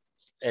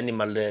 אין לי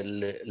מה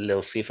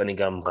להוסיף, אני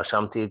גם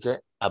רשמתי את זה.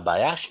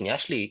 הבעיה השנייה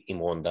שלי עם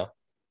רונדה,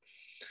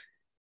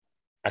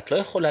 את לא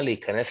יכולה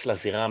להיכנס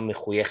לזירה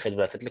המחויכת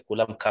ולתת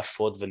לכולם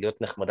כפות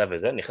ולהיות נחמדה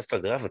וזה, נכנסת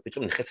לזירה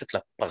ופתאום נכנסת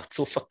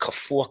לפרצוף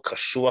הקפוא,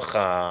 קשוח,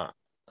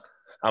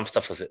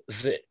 האמסטף הזה.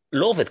 זה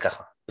לא עובד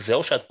ככה, זה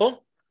או שאת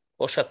פה,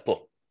 או שאת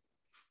פה.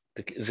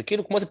 זה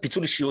כאילו כמו איזה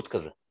פיצול אישיות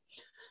כזה.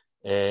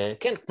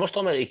 כן, כמו שאתה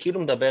אומר, היא כאילו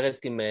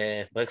מדברת עם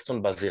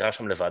ברקסטון בזירה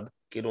שם לבד,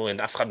 כאילו אין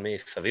אף אחד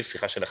מסביב,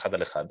 שיחה של אחד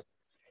על אחד.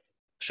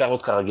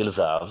 שרלוט כרגיל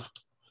זהב,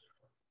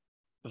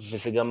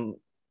 וזה גם,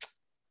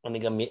 אני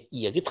גם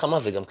אגיד לך מה,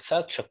 זה גם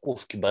קצת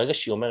שקוף, כי ברגע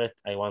שהיא אומרת,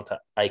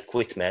 I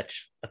quit match,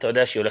 אתה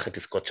יודע שהיא הולכת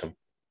לזכות שם.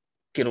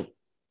 כאילו,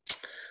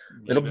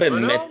 זה לא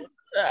באמת,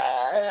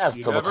 אז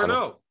טוב אותך.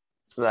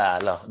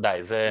 לא, די,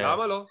 זה...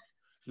 למה לא?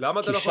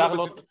 כי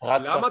שרלוט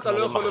רצה כמו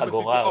עם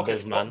החגורה הרבה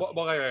זמן.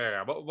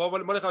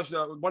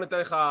 בוא ניתן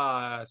לך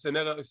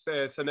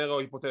סנריו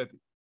היפותטי.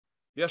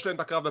 יש להם את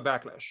הקרב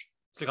בבקלאש,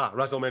 סליחה,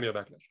 רסלמניה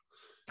בקלאש.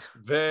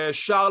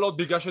 ושרלוט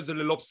בגלל שזה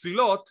ללא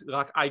פסילות,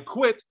 רק I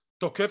quit,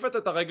 תוקפת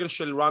את הרגל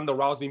של רונדה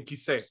ראוזי עם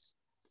כיסא.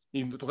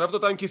 היא תוקפת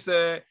אותה עם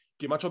כיסא,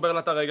 כמעט שובר לה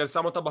את הרגל,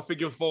 שם אותה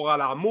בפיגר 4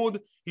 על העמוד,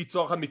 היא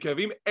צורחת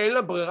מכאבים, אין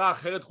לה ברירה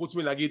אחרת חוץ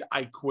מלהגיד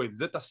I quit,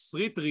 זה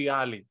תסריט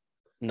ריאלי.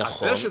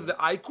 נכון. אז זה שזה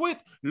I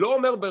quit לא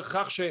אומר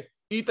בהכרח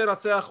שהיא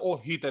תנצח או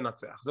היא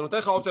תנצח, זה נותן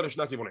לך אופציה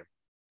לשני הכיוונים.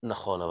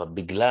 נכון, אבל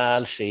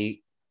בגלל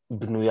שהיא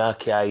בנויה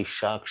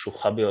כאישה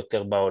הקשוחה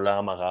ביותר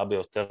בעולם, הרעה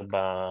ביותר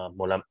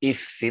בעולם, היא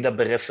הפסידה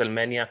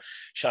ברסלמניה,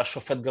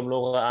 שהשופט גם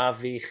לא ראה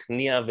והיא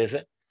הכניעה וזה,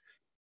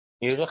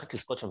 היא הולכת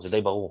לזכות שם, זה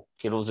די ברור,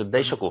 כאילו זה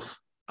די שקוף.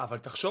 אבל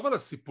תחשוב על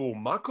הסיפור,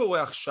 מה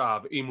קורה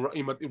עכשיו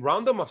אם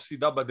רונדה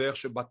מפסידה בדרך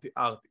שבה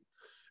תיארתי?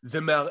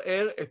 זה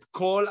מערער את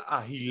כל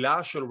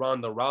ההילה של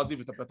רונדה ראוזי.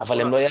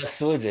 אבל הם לא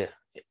יעשו את זה.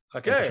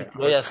 חכה,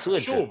 לא יעשו את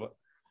זה. שוב,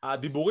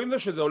 הדיבורים זה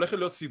שזה הולך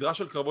להיות סדרה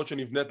של קרבות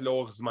שנבנית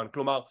לאורך זמן,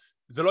 כלומר,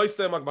 זה לא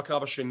יסתיים רק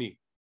בקרב השני.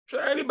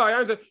 שאין לי בעיה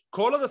עם זה,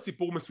 כל עוד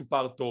הסיפור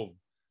מסופר טוב.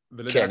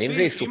 כן, אם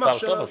זה יסופר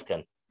טוב, אז כן.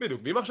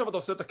 בדיוק, ואם עכשיו אתה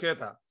עושה את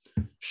הקטע,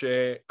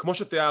 שכמו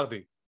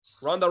שתיארתי,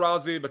 רונדה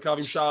ראוזי בקרב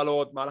עם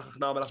שרלוט,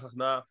 מהלך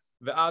הכנעה,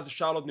 ואז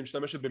שרלוט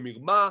משתמשת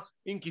במרמה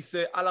עם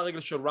כיסא על הרגל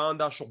של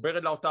רונדה,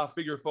 שוברת לה אותה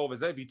פיגר 4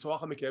 וזה, והיא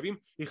צורחת מכאבים,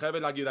 היא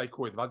חייבת להגיד I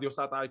quit, ואז היא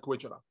עושה את ה-I quit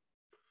שלה.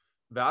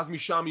 ואז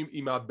משם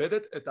היא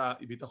מאבדת את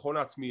הביטחון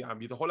העצמי,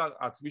 הביטחון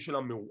העצמי שלה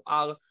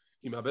מעורער,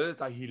 היא מאבדת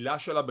את ההילה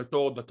שלה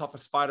בתור the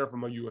toughest fighter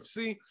from a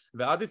UFC,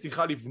 ואז היא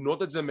צריכה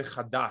לבנות את זה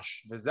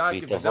מחדש.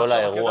 והיא תבוא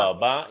לאירוע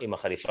הבא עם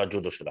החליפת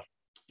ג'ודו שלה.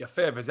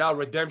 יפה, וזה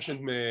ה-redemption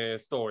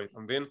story, אתה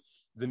מבין?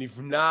 זה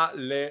נבנה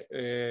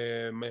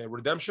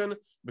ל-redemption,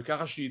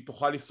 בככה שהיא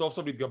תוכל סוף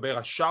סוף להתגבר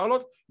על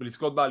שרלוט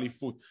ולזכות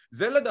באליפות.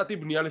 זה לדעתי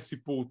בנייה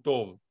לסיפור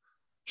טוב.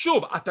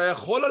 שוב, אתה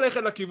יכול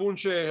ללכת לכיוון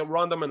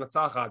שרונדה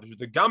מנצחת,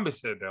 שזה גם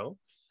בסדר,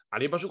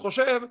 אני פשוט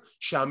חושב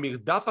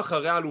שהמרדף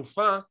אחרי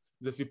האלופה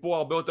זה סיפור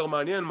הרבה יותר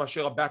מעניין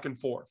מאשר ה-back and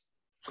forth.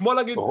 כמו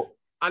להגיד,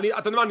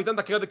 אתה יודע מה, אני אתן את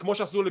הקרדיט כמו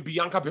שעשו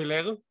לביאנקה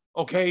בלר,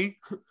 אוקיי?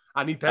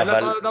 אני אתן את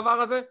הדבר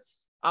הזה,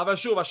 אבל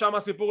שוב, שם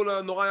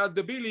הסיפור נורא היה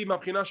דבילי,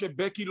 מהבחינה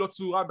שבקי לא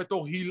צורה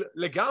בתור היל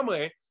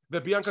לגמרי,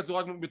 וביאנקה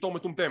צורה בתור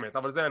מטומטמת,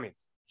 אבל זה אני.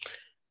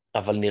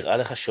 אבל נראה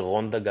לך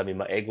שרונדה גם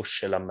עם האגו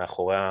שלה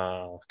מאחורי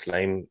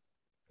הקלעים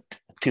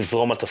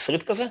תזרום על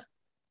תסריט כזה?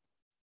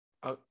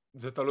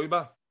 זה תלוי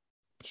בה.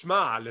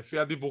 שמע, לפי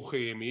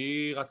הדיווחים,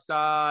 היא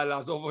רצתה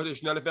לעזוב עוד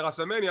שנייה לפני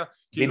רסלמניה,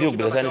 בדיוק,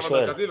 בגלל זה אני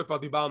שואל. וכבר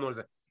דיברנו על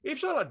זה. אי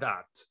אפשר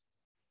לדעת.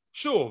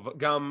 שוב,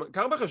 גם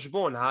קר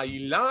בחשבון,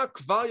 העילה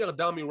כבר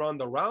ירדה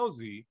מרונדה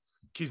ראוזי,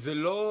 כי זה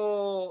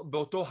לא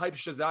באותו הייפ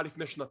שזה היה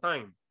לפני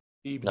שנתיים.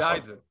 היא איבדה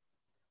את זה.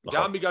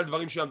 גם בגלל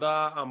דברים שהיא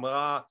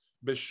אמרה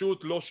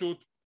בשוט, לא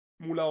שוט,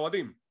 מול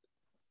האוהדים.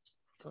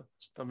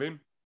 אתה מבין?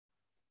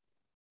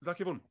 זה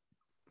הכיוון.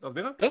 אז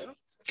נראה?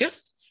 כן.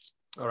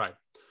 אורייט.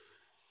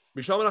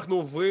 משם אנחנו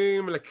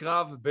עוברים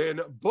לקרב בין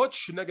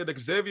בוטש נגד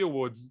אקזבייר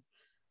וודס.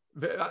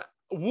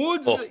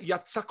 וודס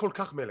יצא כל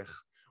כך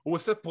מלך. הוא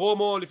עושה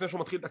פרומו לפני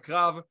שהוא מתחיל את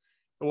הקרב.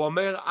 הוא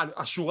אומר,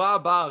 השורה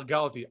הבאה הרגה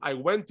אותי.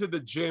 I went to the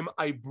gym,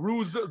 I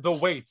bruised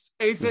the weights.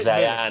 זה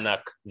היה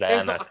ענק.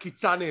 איזו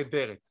עקיצה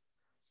נהדרת.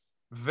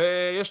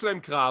 ויש להם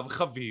קרב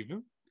חביב.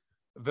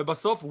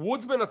 ובסוף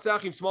וודס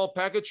מנצח עם small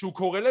package שהוא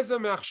קורא לזה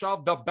מעכשיו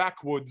The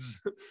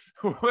Backwoods.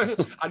 הוא אומר,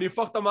 אני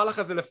אפוך את המהלך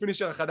הזה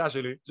לפינישר החדש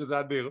שלי, שזה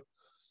אדיר.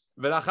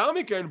 ולאחר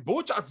מכן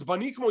בוטש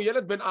עצבני כמו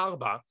ילד בן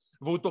 4,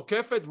 והוא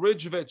תוקף את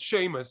רידג' ואת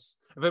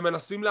שיימס,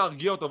 ומנסים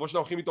להרגיע אותו, ושהם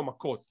הולכים איתו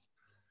מכות.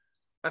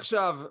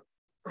 עכשיו,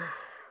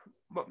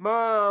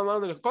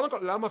 קודם כל,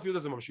 למה הפיוד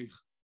הזה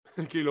ממשיך?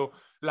 כאילו,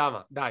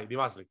 למה? די,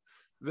 נמאס לי.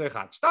 זה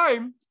אחד.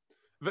 2,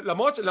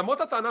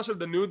 למרות הטענה של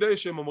The New Day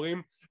שהם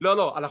אומרים,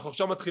 לא, אנחנו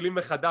עכשיו מתחילים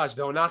מחדש,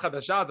 זה עונה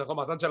חדשה, זה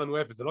המאזן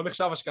שלנו 0, זה לא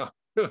נחשב השקעה,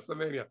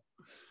 בסמניה.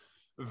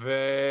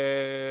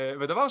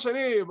 ודבר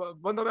שני,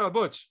 בוא נדבר על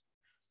בוטש.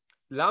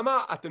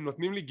 למה אתם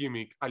נותנים לי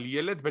גימיק על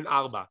ילד בן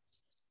 4,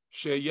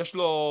 שיש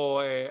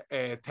לו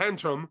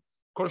טנטרום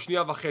כל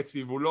שנייה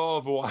וחצי,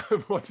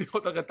 והוא צריך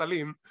אותה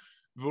רטלין,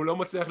 והוא לא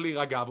מצליח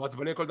להירגע, והוא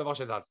עצבני כל דבר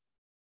שזז.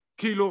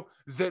 כאילו,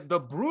 זה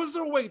The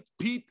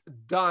Bruiserweight Pete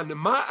Dunne,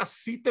 מה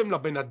עשיתם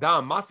לבן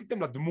אדם? מה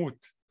עשיתם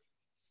לדמות?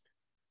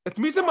 את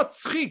מי זה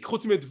מצחיק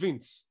חוץ מאת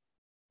וינס?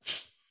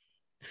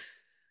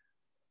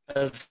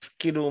 אז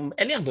כאילו,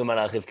 אין לי הרבה מה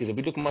להרחיב, כי זה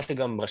בדיוק מה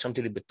שגם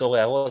רשמתי לי בתור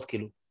הערות,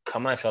 כאילו,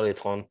 כמה אפשר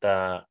לטחון את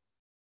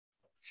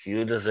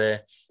הפיוד הזה,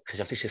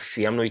 חשבתי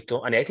שסיימנו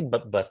איתו, אני הייתי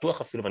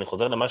בטוח אפילו, ואני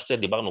חוזר למה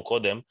שדיברנו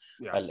קודם,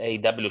 על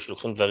AW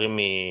שלוקחים דברים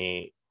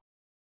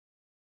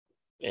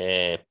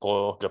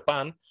מפרו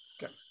ג'פן,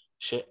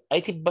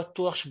 שהייתי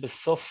בטוח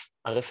שבסוף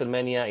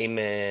הרסלמניה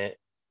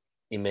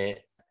עם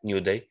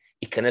ניו דיי,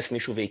 ייכנס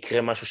מישהו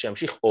ויקרה משהו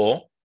שימשיך,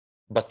 או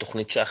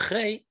בתוכנית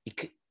שאחרי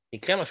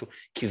יקרה משהו,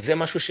 כי זה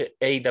משהו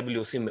ש-AW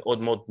עושים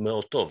מאוד מאוד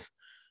מאוד טוב.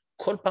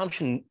 כל פעם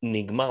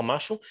שנגמר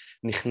משהו,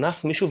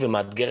 נכנס מישהו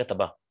ומאתגר את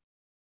הבא.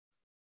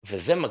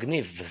 וזה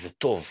מגניב, וזה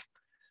טוב.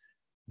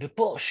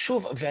 ופה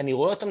שוב, ואני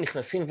רואה אותם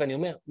נכנסים ואני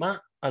אומר, מה?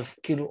 אז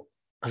כאילו,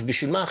 אז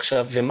בשביל מה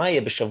עכשיו, ומה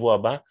יהיה בשבוע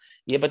הבא?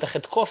 יהיה בטח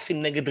את קופי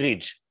נגד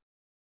רידג'.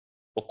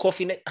 או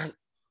קופי נגד...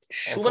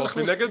 שוב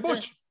אנחנו עושים את זה.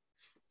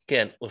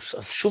 כן,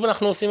 אז שוב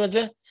אנחנו עושים את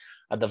זה.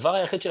 הדבר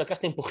היחיד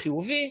שלקחתם פה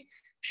חיובי,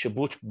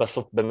 שבוטש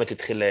בסוף באמת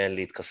התחיל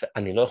להתכסה.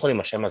 אני לא יכול עם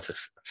השם הזה,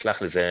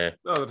 סלח לי, זה...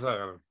 לא, זה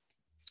בסדר.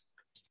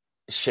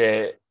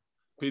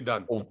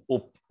 פידן.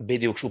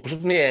 בדיוק, שהוא פשוט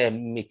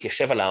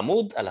מתיישב על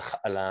העמוד,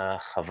 על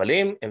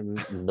החבלים, הם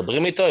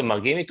מדברים איתו, הם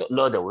מרגיעים איתו,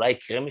 לא יודע, אולי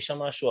יקרה משם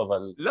משהו, אבל...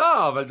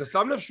 לא, אבל אתה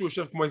שם לב שהוא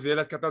יושב כמו איזה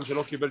ילד קטן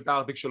שלא קיבל את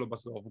הארטיק שלו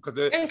בסוף, הוא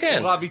כזה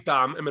רב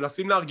איתם, הם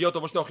מנסים להרגיע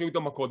אותו ושאתם הולכים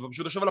איתו מכות,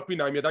 ופשוט יושב על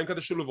הפינה עם ידיים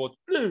כזה שלובות.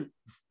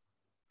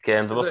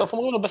 כן, ובסוף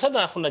אומרים לו,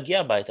 בסדר, אנחנו נגיע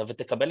הביתה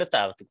ותקבל את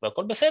הארטיק,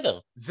 והכל בסדר.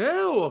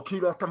 זהו,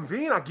 כאילו, אתה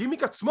מבין,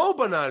 הגימיק עצמו הוא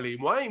בנאלי,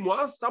 אם הוא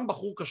היה סתם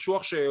בחור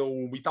קשוח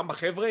שהוא איתם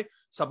בחבר'ה,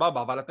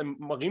 סבבה, אבל אתם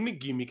מראים לי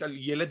גימיק על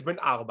ילד בן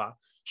 4,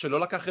 שלא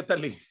לקח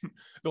רטלין,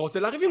 ורוצה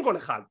להריב עם כל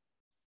אחד.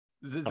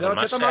 זה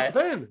הקטע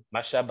מעצבן.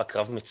 מה שהיה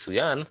בקרב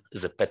מצוין,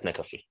 זה פט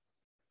מקאפי.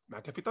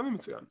 מקאפי תמיד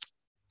מצוין.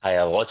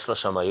 ההערות שלו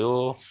שם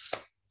היו...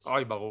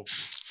 אוי, ברור.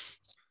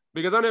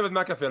 בגלל זה אני אוהב את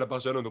מקאפי על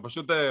הפרשנות, הוא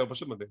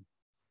פשוט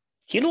מדהים.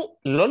 כאילו,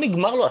 לא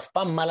נגמר לו אף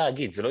פעם מה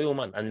להגיד, זה לא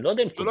יאומן. אני לא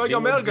יודע אם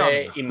כותבים את זה,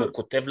 אם הוא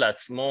כותב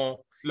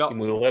לעצמו, אם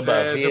הוא יורה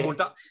באוויר.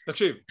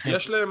 תקשיב,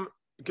 יש להם,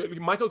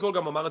 מייקל קול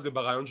גם אמר את זה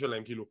ברעיון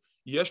שלהם, כאילו,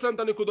 יש להם את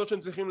הנקודות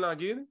שהם צריכים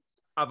להגיד,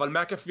 אבל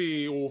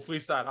מקאפי הוא פרי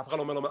סטייל, אף אחד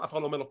לא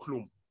אומר לו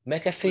כלום.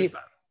 מקאפי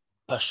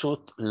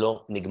פשוט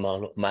לא נגמר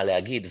לו מה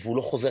להגיד, והוא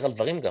לא חוזר על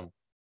דברים גם.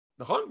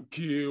 נכון,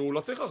 כי הוא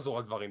לא צריך לחזור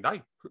על דברים, די.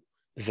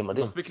 זה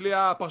מדהים. מספיק לי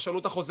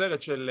הפרשנות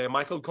החוזרת של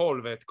מייקל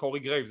קול ואת קורי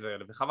גרייבס,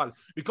 וחבל.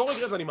 וקורי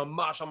גרייבס אני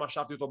ממש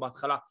אהבתי אותו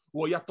בהתחלה,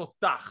 הוא היה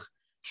תותח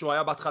שהוא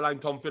היה בהתחלה עם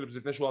תום פיליפס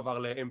לפני שהוא עבר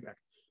לאימפקט.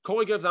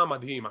 קורי גרייבס היה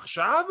מדהים,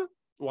 עכשיו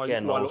הוא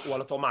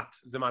על אוטומט,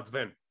 זה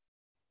מעצבן.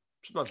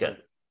 פשוט מעצבן.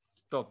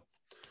 טוב.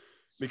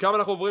 מכאן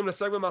אנחנו עוברים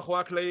לסגמנט מאחורי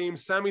הקלעים,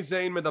 סמי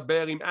זיין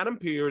מדבר עם אדם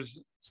פירס,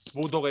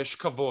 והוא דורש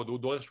כבוד, הוא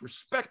דורש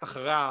רספקט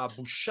אחרי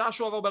הבושה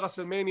שהוא עבר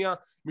ברסלמניה,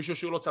 מישהו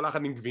השאיר לו צלחת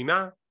עם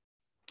גבינה,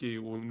 כי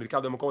הוא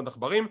נלכד במקום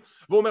הדחברים,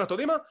 והוא אומר, אתה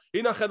יודעים מה?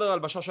 הנה החדר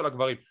ההלבשה של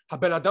הגברים.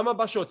 הבן אדם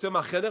הבא שיוצא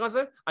מהחדר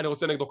הזה, אני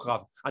רוצה נגדו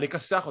קרב. אני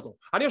אכסח אותו.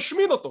 אני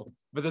אשמיד אותו.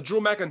 וזה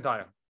דרו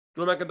מקנטייר.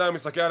 דרו מקנטייר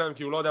מסתכל עליהם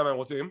כי הוא לא יודע מה הם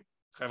רוצים.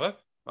 חבר'ה,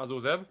 ואז הוא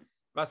עוזב.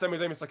 ואז סמי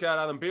זיין מסתכל על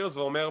אדם פירס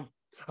ואומר,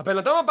 הבן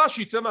אדם הבא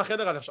שיצא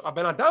מהחדר הזה עכשיו.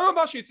 הבן אדם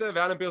הבא שיצא,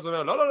 ואדם פירס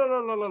אומר,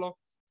 לא.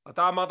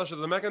 אתה אמרת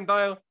שזה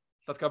מקנטייר,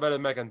 אתה תקבל את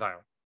מקנטייר.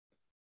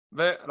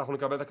 ואנחנו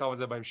נקבל את הקרב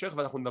הזה בהמשך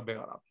ואנחנו נדבר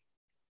עליו.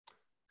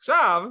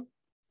 עכשיו,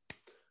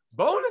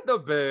 בואו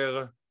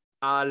נדבר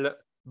על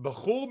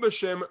בחור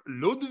בשם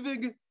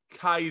לודוויג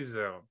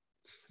קייזר.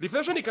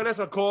 לפני שניכנס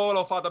על כל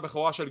הופעת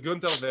הבכורה של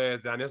גונטר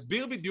וזה, אני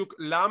אסביר בדיוק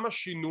למה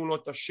שינו לו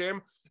את השם,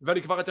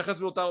 ואני כבר אתייחס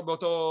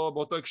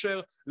באותו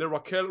הקשר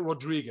לרקל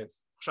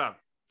רודריגז. עכשיו,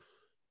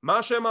 מה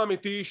השם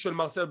האמיתי של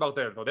מרסל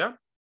ברטל, אתה יודע?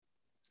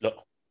 לא.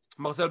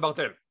 מרסל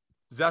ברטל,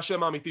 זה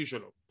השם האמיתי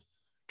שלו.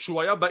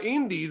 כשהוא היה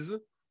באינדיז,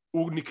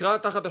 הוא נקרא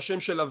תחת השם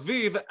של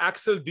אביו,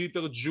 אקסל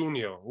דיטר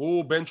ג'וניור.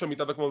 הוא בן שם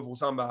מתאבק כמו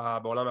מפורסם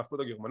בעולם ההיאבקות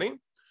הגרמני,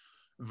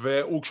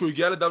 וכשהוא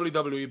הגיע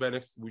ל-WWE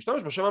ב-NXT, הוא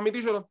השתמש בשם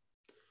האמיתי שלו.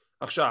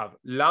 עכשיו,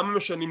 למה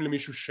משנים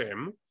למישהו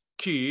שם?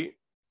 כי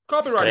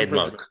copyright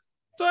infringement.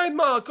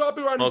 טריידמרק,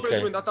 copyright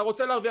infringement, אתה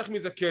רוצה להרוויח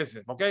מזה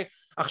כסף, אוקיי?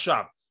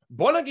 עכשיו,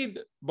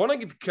 בוא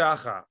נגיד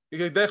ככה,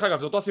 דרך אגב,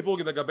 זה אותו סיפור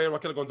לגבי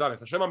רקל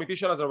גונזלס, השם האמיתי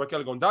שלה זה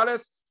רקל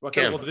גונזלס,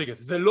 רקל רודריגס,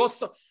 זה לא,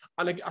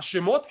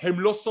 השמות הם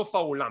לא סוף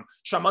העולם,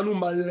 שמענו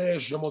מלא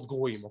שמות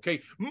גרועים, אוקיי?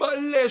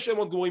 מלא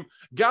שמות גרועים,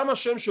 גם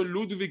השם של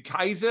לודוויג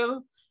קייזר,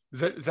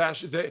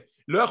 זה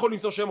לא יכול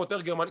למצוא שם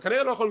יותר גרמני,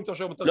 כנראה לא יכול למצוא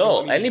שם יותר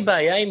גרמני. לא, אין לי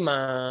בעיה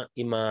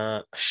עם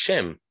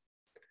השם,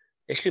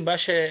 יש לי בעיה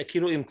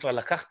שכאילו אם כבר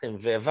לקחתם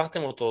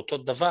והעברתם אותו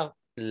דבר,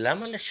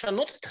 למה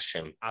לשנות את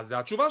השם? אז זה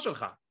התשובה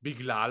שלך,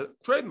 בגלל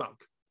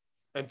טריידמרק.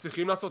 הם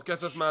צריכים לעשות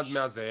כסף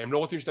מהזה, הם לא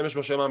רוצים להשתמש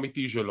בשם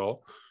האמיתי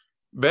שלו,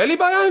 ואין לי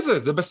בעיה עם זה,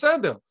 זה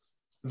בסדר.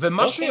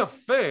 ומה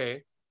שיפה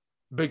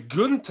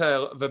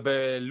בגונטר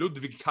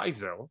ובלודוויג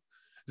קייזר,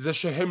 זה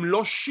שהם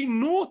לא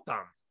שינו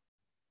אותם.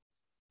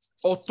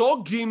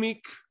 אותו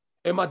גימיק,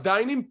 הם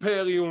עדיין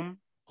אימפריום,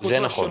 חוץ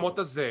מהשמות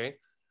הזה,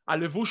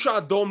 הלבוש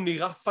האדום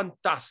נראה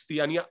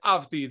פנטסטי, אני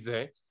אהבתי את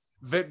זה,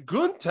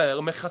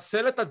 וגונטר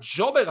מחסל את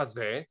הג'ובר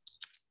הזה,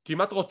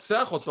 כמעט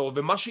רוצח אותו,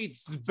 ומה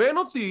שהצבן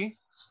אותי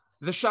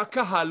זה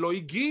שהקהל לא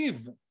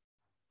הגיב.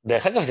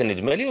 דרך אגב, זה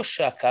נדמה לי או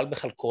שהקהל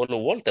בכלל קורא לו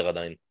וולטר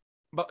עדיין?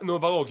 נו,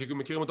 ברור, כי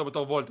מכירים אותו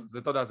בתור וולטר, זה,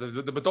 אתה יודע, זה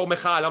בתור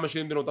מחאה, למה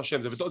שינינו את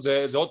השם,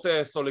 זה עוד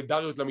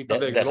סולידריות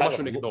למתאבק, זה לא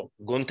משהו נגדו.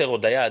 גונטר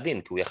עוד היה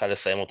עדין, כי הוא יכל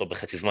לסיים אותו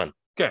בחצי זמן.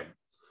 כן,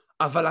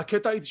 אבל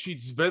הקטע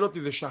שהצבן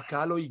אותי זה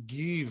שהקהל לא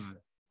הגיב.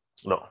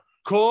 לא.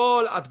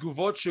 כל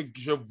התגובות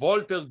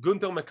שוולטר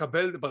גונטר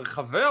מקבל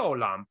ברחבי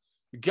העולם,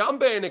 גם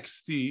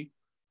ב-NXT,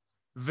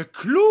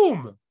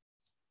 וכלום,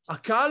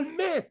 הקהל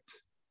מת.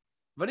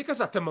 ואני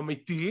כזה, אתם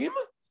אמיתיים?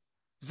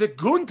 זה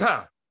גונטר.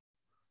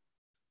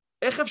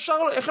 איך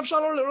אפשר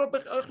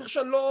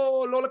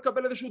לא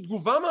לקבל איזושהי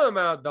תגובה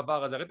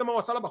מהדבר הזה? ראיתם מה הוא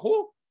עשה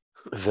לבחור?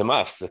 זה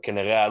מס, זה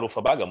כנראה האלוף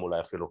הבא גם אולי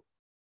אפילו.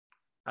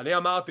 אני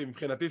אמרתי,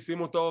 מבחינתי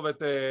שימו טוב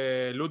את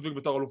לודוויג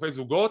בתור אלופי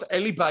זוגות,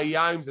 אין לי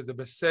בעיה עם זה, זה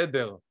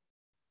בסדר.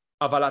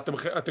 אבל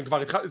אתם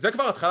כבר, זה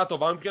כבר התחלה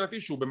טובה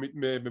מבחינתי, שהוא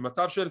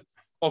במצב של,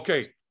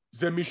 אוקיי,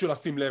 זה מישהו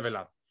לשים לב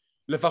אליו.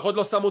 לפחות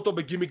לא שמו אותו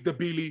בגימיק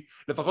דבילי,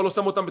 לפחות לא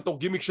שמו אותם בתור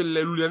גימיק של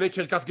לולייני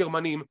קרקס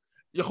גרמנים,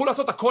 יכולו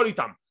לעשות הכל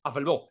איתם,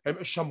 אבל לא,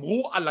 הם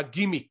שמרו על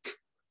הגימיק,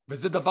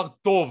 וזה דבר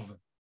טוב.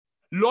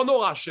 לא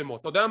נורא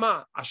השמות, אתה יודע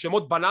מה?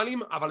 השמות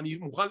בנאליים, אבל אני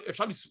מוכן,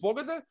 אפשר לספוג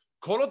את זה,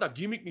 כל עוד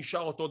הגימיק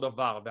נשאר אותו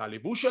דבר,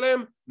 והליבוש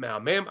שלהם,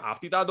 מהמם,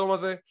 אהבתי את האדום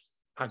הזה,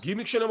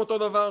 הגימיק שלהם אותו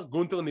דבר,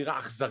 גונטר נראה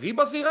אכזרי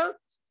בזירה,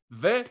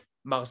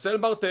 ומרסל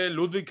ברטל,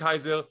 לודוויג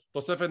קייזר,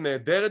 תוספת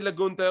נהדרת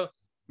לגונטר,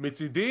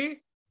 מצידי,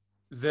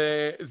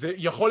 זה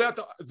יכול להיות,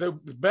 זה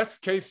best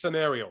case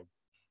scenario.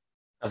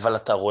 אבל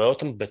אתה רואה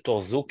אותם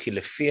בתור זוג, כי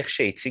לפי איך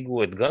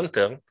שהציגו את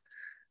גונטר,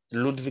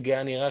 לודוויג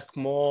היה נראה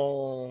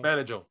כמו...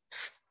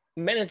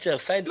 מנג'ר,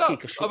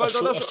 סיידקיק,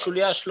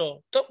 השוליה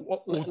שלו. טוב,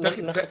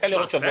 נחכה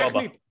לראות שבוע הבא.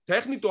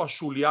 טכנית הוא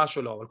השוליה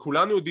שלו, אבל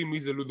כולנו יודעים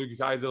מי זה לודוויג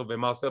קייזר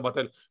ומרסל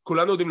ברטל,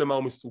 כולנו יודעים למה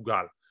הוא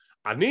מסוגל.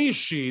 אני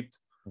אישית,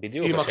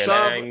 בדיוק,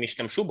 השאלה אם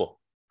ישתמשו בו.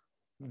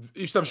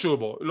 ישתמשו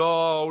בו,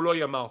 הוא לא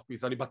יהיה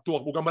מאפפיס, אני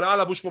בטוח, הוא גם היה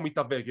לבוש כמו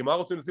מתאבק, אם היה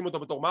רוצים לשים אותו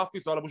בתור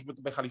מאפפיס, הוא היה לבוש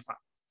בחליפה.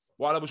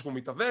 הוא היה לבוש כמו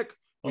מתאבק,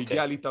 הוא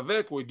הגיע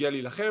להתאבק, הוא הגיע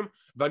להילחם,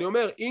 ואני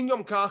אומר, אם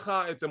גם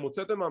ככה אתם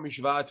מוצאתם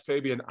מהמשוואה את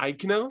פייביאן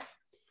אייקנר,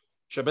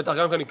 שבטח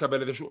גם כאן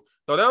יקבל איזשהו,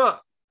 אתה יודע מה,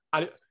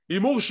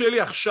 הימור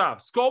שלי עכשיו,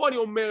 סקור אני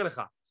אומר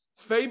לך,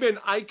 פייביאן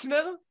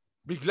אייקנר,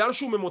 בגלל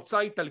שהוא ממוצא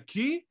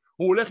איטלקי,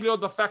 הוא הולך להיות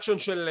בפאקשן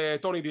של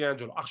טוני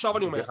דיאנג'לו, עכשיו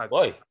אני אומר לך את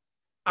זה.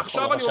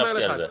 עכשיו אני אומר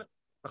לך את זה.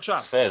 עכשיו.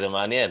 זה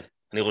מעניין,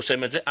 אני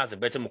רושם את זה, זה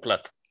בעצם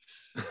מוקלט.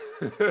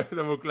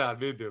 זה מוקלט,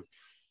 בדיוק.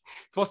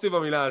 תפוסתי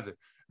במילה הזה.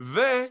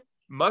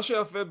 ומה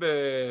שיפה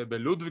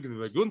בלודוויג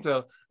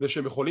ובגונטר, זה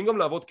שהם יכולים גם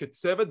לעבוד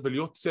כצוות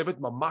ולהיות צוות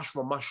ממש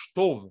ממש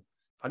טוב.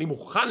 אני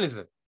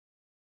לזה.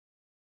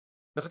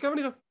 נחכה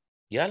ונראה.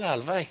 יאללה,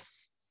 הלוואי.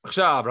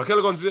 עכשיו,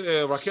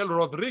 רקל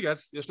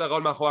רודריגס, יש לה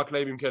רעיון מאחורי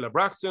הקלעים עם קלה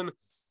ברקסטון,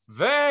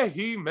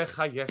 והיא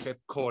מחייכת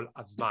כל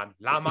הזמן.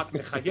 למה את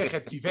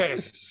מחייכת,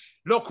 גברת?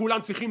 לא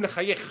כולם צריכים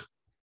לחייך.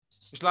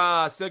 יש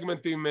לה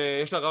סגמנטים,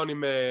 יש לה רעיון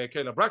עם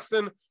קיילה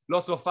ברקסטון,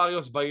 לוס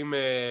לופריוס באים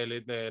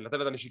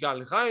לתת את הנשיקה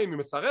על לחיים, היא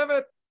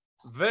מסרבת,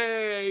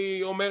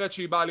 והיא אומרת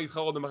שהיא באה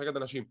להתחרות במחלקת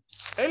אנשים.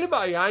 אין לי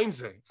בעיה עם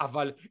זה,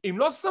 אבל אם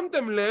לא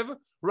שמתם לב,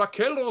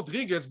 רקל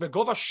רודריגס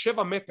בגובה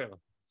 7 מטר,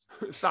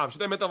 סתם,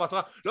 2 מטר ו10,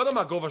 לא יודע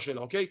מה הגובה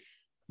שלה, אוקיי?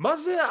 מה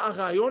זה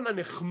הרעיון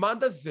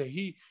הנחמד הזה?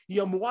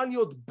 היא אמורה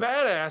להיות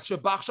badass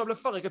שבא עכשיו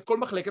לפרק את כל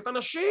מחלקת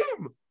אנשים.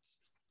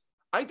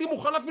 הייתי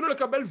מוכן אפילו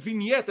לקבל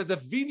וינייט, איזה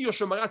וידאו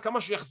שמראה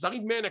כמה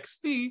שיחזרית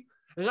מ-NXT,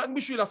 רק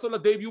בשביל לעשות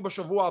לדייביו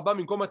בשבוע הבא,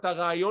 במקום את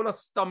הרעיון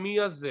הסתמי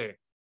הזה.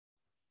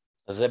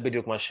 אז זה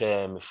בדיוק מה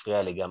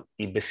שמפריע לי גם.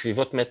 היא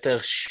בסביבות 1.70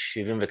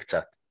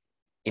 וקצת.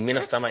 היא מן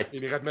הסתם...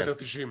 היא נראית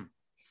 1.90.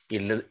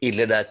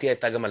 היא לדעתי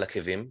הייתה גם על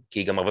עקבים, כי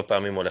היא גם הרבה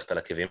פעמים הולכת על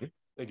עקבים.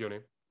 הגיוני.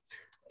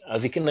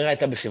 אז היא כנראה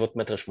הייתה בסביבות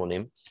 1.80.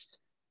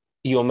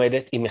 היא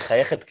עומדת, היא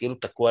מחייכת כאילו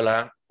תקוע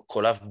לה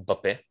קולב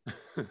בפה.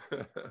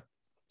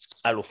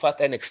 אלופת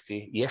NXT,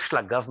 יש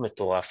לה גב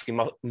מטורף, היא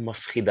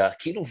מפחידה,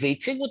 כאילו,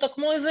 והציגו אותה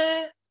כמו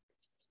איזה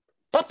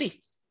פאפי.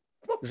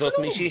 זאת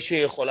מישהי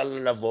שיכולה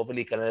לבוא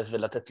ולהיכנס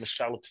ולתת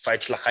לשרלוט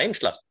פייט של החיים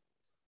שלה.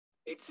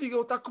 הציגה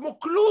אותה כמו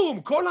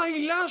כלום, כל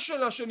העילה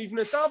שלה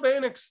שנבנתה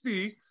ב-NXT,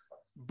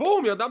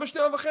 בום, ירדה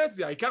ב2.5,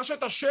 העיקר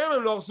שאת השם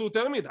הם לא הרסו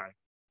יותר מדי,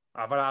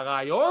 אבל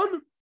הרעיון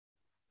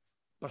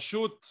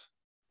פשוט...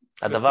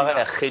 הדבר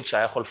היחיד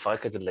שהיה יכול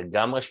לפרק את זה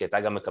לגמרי, שהיא הייתה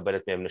גם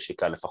מקבלת מהם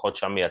נשיקה, לפחות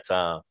שם היא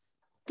יצאה...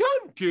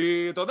 כן,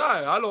 כי אתה יודע,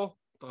 הלו,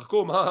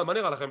 תרחקו, מה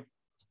נראה לכם?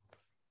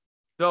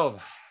 טוב,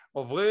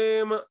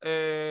 עוברים,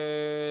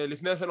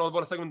 לפני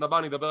שנעבור לסגמנט הבא,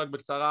 אני אדבר רק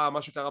בקצרה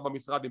מה שקרה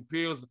במשרד עם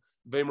פירס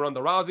ועם רונדה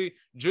ראוזי.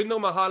 ג'ינדר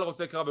מהל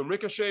רוצה קרב עם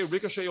ריקושי,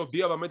 ריקושי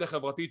הודיע במדיה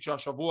החברתית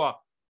שהשבוע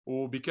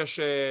הוא ביקש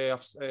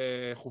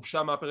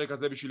חופשה מהפרק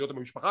הזה בשביל להיות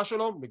במשפחה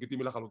שלו,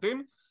 לגיטימי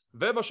לחלוטין,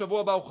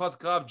 ובשבוע הבא הוכרז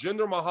קרב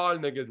ג'ינדר מהל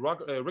נגד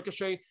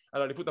ריקושי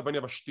על האליפות הבין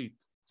יבשתית.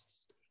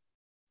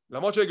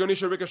 למרות שהגיוני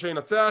שריקושי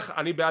ינצח,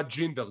 אני בעד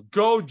ג'ינדר.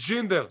 גו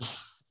ג'ינדר!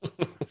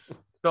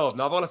 טוב,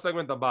 נעבור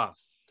לסגמנט הבא.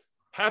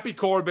 הפי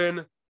קורבן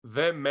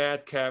ומאד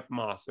קאפ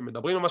מוס. הם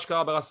מדברים על מה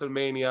שקרה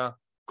ברסלמניה.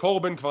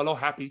 קורבן כבר לא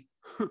הפי.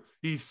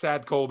 He's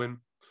sad קורבן.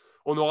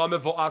 הוא נורא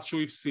מבואס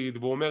שהוא הפסיד,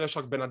 והוא אומר יש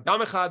רק בן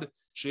אדם אחד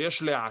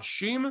שיש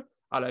להאשים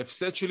על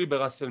ההפסד שלי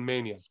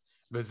ברסלמניה.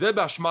 וזה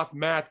באשמת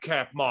מאד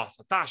קאפ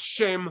מוס. אתה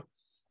אשם,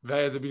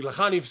 וזה בגללך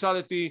אני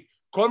הפסדתי.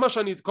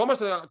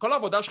 כל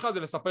העבודה שלך זה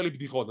לספר לי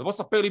בדיחות. ובוא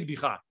ספר לי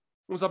בדיחה.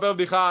 הוא מספר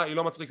בדיחה, היא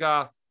לא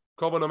מצחיקה.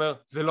 קורבן אומר,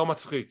 זה לא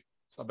מצחיק.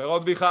 ספר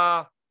עוד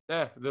בדיחה.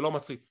 זה לא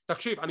מצחיק.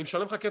 תקשיב, אני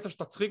משלם לך קטע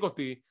שתצחיק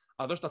אותי,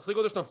 אז לא שתצחיק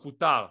אותי שאתה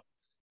מפוטר.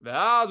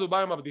 ואז הוא בא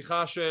עם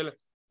הבדיחה של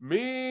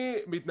מי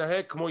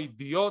מתנהג כמו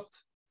אידיוט,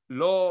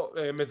 לא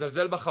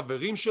מזלזל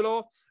בחברים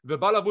שלו,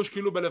 ובא לבוש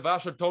כאילו בלוויה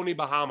של טוני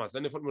בהאמאס.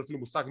 אין אפילו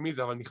מושג מי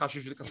זה, אבל אני חש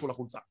שזה קשור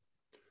לחולצה.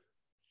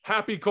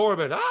 הפי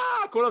קורבן,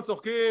 כולם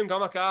צוחקים,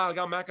 גם הקהל,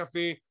 גם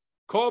מקאפי.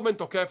 קורבן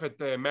תוקף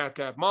את מאד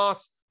קאפ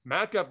מוס,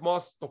 מאד קאפ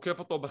מוס תוקף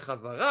אותו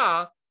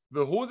בחזרה,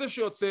 והוא זה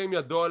שיוצא עם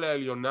ידו על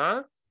העליונה,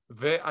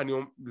 ואני,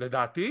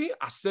 לדעתי,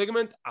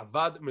 הסגמנט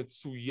עבד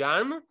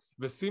מצוין,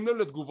 ושים לב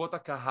לתגובות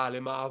הקהל,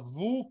 הם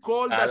אהבו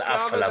כל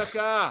דקה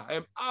ודקה,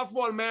 הם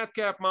עפו על מאד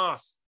קאפ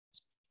מוס,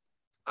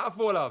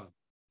 עפו עליו.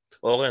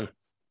 אורן,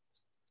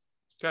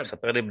 כן.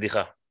 ספר לי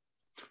בדיחה.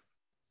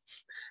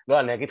 לא,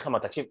 אני אגיד לך מה,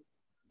 תקשיב,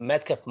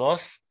 מאד קאפ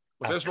מוס,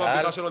 רוצה לשמוע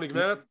בדיחה שלו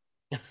נגמרת?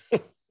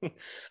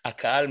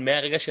 הקהל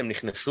מהרגע שהם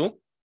נכנסו,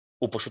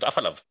 הוא פשוט עף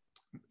עליו.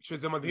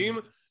 שזה מדהים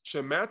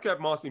שמאד קאפ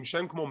מוס, עם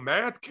שם כמו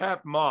מאד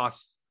קאפ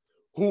מוס,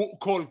 הוא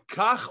כל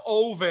כך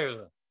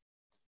אובר.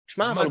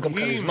 שמע, אבל הוא גם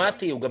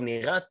כריזמטי, הוא גם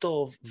נראה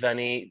טוב,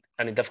 ואני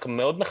דווקא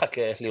מאוד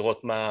מחכה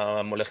לראות מה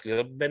הולך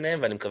להיות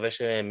ביניהם, ואני מקווה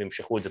שהם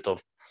ימשכו את זה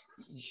טוב.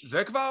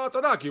 זה כבר, אתה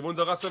יודע, כיוון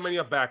זה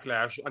רסלמניה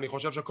בקלאש, אני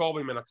חושב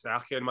שקורבין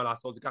מנצח, כי אין מה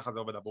לעשות, זה ככה זה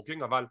עובד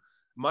הבוקינג, אבל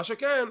מה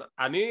שכן,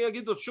 אני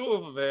אגיד זאת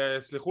שוב,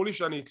 וסליחו לי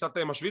שאני קצת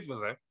משוויץ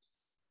בזה,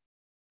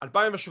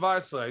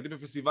 2017 הייתי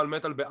בפסטיבל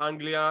מטל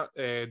באנגליה,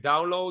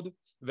 דאונלוד,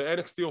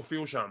 ו-NXT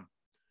הופיעו שם.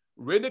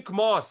 רידיק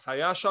מוס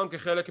היה שם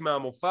כחלק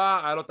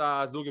מהמופע, היה לו את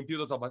הזוג עם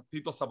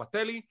טיטו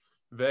סבטלי,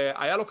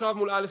 והיה לו קרב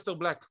מול אליסטר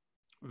בלק,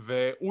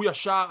 והוא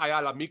ישר היה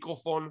על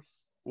המיקרופון,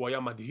 הוא היה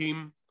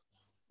מדהים,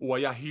 הוא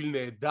היה היל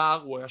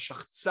נהדר, הוא היה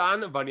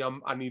שחצן,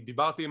 ואני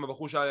דיברתי עם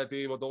הבחור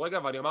שעליתי באותו רגע,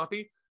 ואני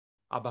אמרתי,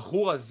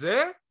 הבחור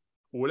הזה,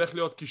 הוא הולך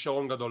להיות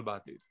כישרון גדול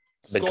בעתיד.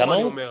 בכמה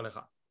הוא? אומר לך.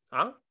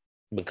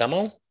 בכמה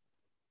הוא?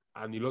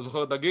 אני לא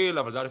זוכר את הגיל,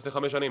 אבל זה היה לפני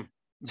 5 שנים.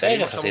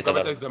 בסדר, עכשיו הוא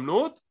מקבל את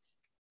ההזדמנות,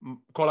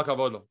 כל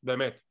הכבוד לו,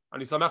 באמת.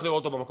 אני שמח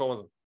לראות אותו במקום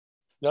הזה.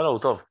 לא, הוא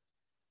טוב.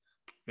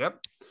 יפ.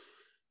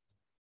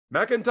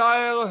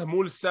 מקנטייר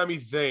מול סמי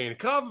זיין.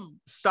 קרב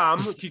סתם,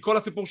 כי כל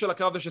הסיפור של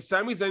הקרב זה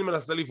שסמי זיין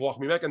מנסה לברוח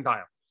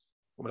ממקנטייר.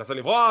 הוא מנסה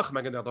לברוח,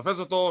 מקנטייר תופס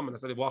אותו,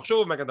 מנסה לברוח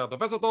שוב, מקנטייר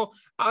תופס אותו,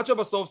 עד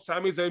שבסוף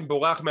סמי זיין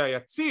בורח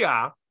מהיציע,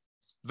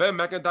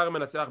 ומקנטייר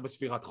מנצח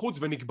בספירת חוץ,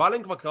 ונקבע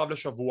להם כבר קרב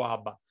לשבוע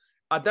הבא.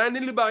 עדיין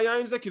אין לי בעיה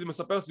עם זה, כי זה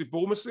מספר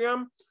סיפור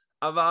מסוים,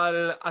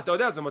 אבל אתה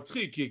יודע, זה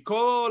מצחיק, כי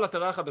כל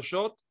אתרי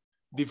החדשות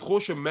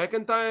דיווחו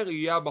שמקנטייר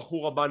יהיה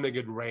הבחור הבא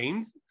נגד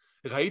ריינס.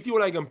 ראיתי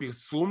אולי גם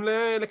פרסום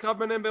לקרב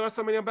ביניהם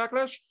ברסלמניה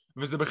בקלאש,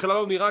 וזה בכלל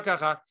לא נראה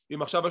ככה,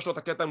 אם עכשיו יש לו את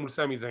הקטע מול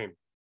סמי זיין.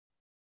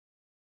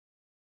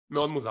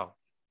 מאוד מוזר.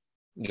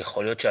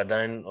 יכול להיות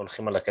שעדיין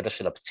הולכים על הקטע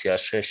של הפציעה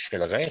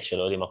של ריינס,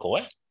 שלא יודעים מה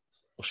קורה?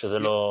 או שזה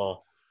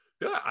לא...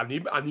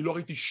 אני לא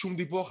ראיתי שום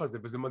דיווח על זה,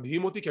 וזה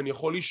מדהים אותי, כי אני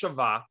יכול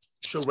להישבע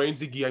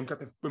שריינס הגיע עם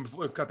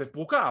כתף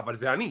פרוקה, אבל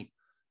זה אני.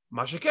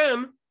 מה שכן,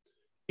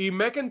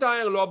 אם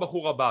מקנטייר לא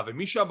הבחור הבא,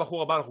 ומי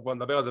שהבחור הבא, אנחנו כבר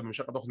נדבר על זה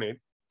במשך התוכנית,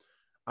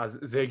 אז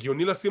זה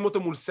הגיוני לשים אותו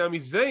מול סמי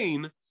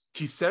זיין,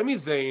 כי סמי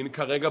זיין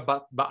כרגע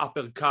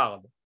באפר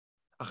קארד.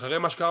 אחרי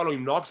מה שקרה לו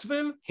עם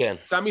נוקסוויל, כן.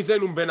 סמי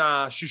זיין הוא בין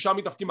 6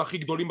 מתאבקים הכי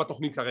גדולים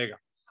בתוכנית כרגע.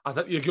 אז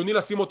הגיוני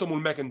לשים אותו מול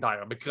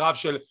מקנטייר, בקרב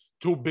של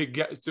two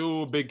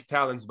big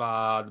talents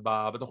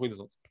בתוכנית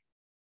הזאת.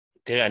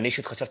 תראה, אני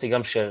אישית חשבתי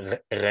גם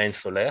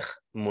שריינס הולך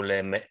מול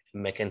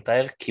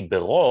מקנטייר, כי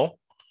ברו,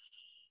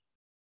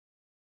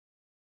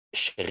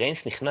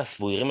 שריינס נכנס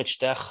והוא הרים את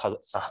שתי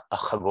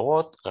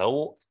החגורות,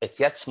 ראו את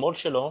יד שמאל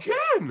שלו,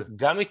 כן.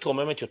 גם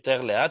מתרוממת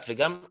יותר לאט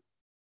וגם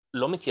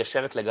לא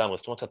מתיישרת לגמרי,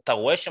 זאת אומרת, אתה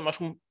רואה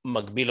שמשהו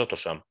מגביל אותו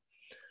שם.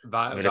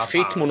 ולפי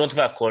תמונות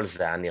והכל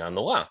זה היה נראה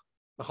נורא.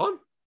 נכון.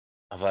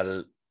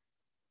 אבל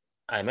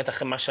האמת,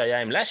 אחרי מה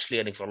שהיה עם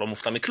לשלי, אני כבר לא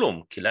מופתע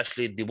מכלום, כי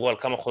לשלי דיברו על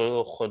כמה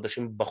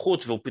חודשים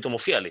בחוץ, והוא פתאום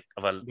הופיע לי,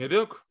 אבל...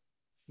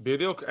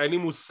 בדיוק, אין לי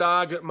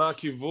מושג מה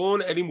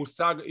הכיוון, אין לי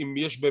מושג אם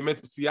יש באמת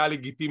פציעה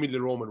לגיטימית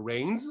לרומן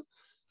ריינס,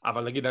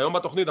 אבל נגיד היום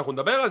בתוכנית אנחנו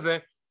נדבר על זה,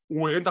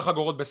 הוא הרים את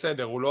החגורות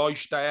בסדר, הוא לא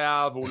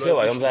השתעע והוא לא...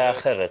 זהו, היום זה היה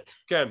אחרת.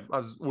 כן,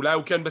 אז אולי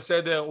הוא כן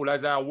בסדר, אולי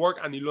זה היה וורק,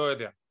 אני לא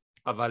יודע,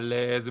 אבל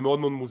זה מאוד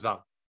מאוד מוזר.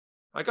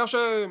 העיקר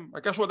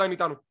שהוא עדיין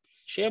איתנו.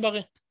 שיהיה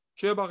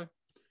בריא.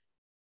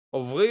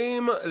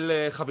 עוברים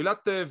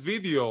לחבילת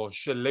וידאו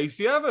של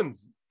לייסי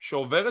אבנס,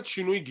 שעוברת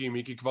שינוי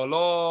גימיק, היא כבר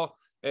לא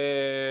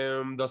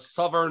The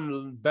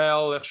Southern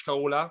Belle, איך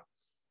שקראו לה?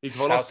 היא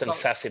כבר לא... Southern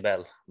Sassy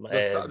Belle.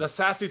 The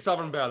Sassy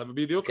Southern Belle,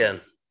 בדיוק. כן.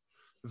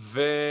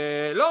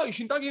 ולא, היא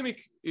שינתה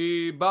גימיק,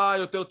 היא באה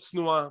יותר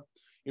צנועה,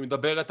 היא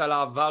מדברת על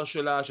העבר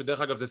שלה,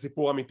 שדרך אגב זה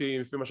סיפור אמיתי,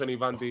 לפי מה שאני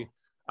הבנתי,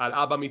 על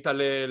אבא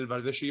מתעלל,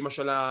 ועל זה שאימא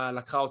שלה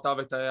לקחה אותה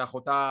ואת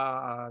אחותה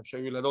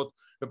שהיו ילדות,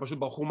 ופשוט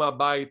ברחו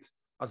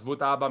מהבית, עזבו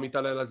את האבא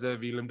המתעלל הזה,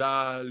 והיא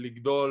למדה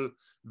לגדול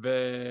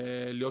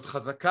ולהיות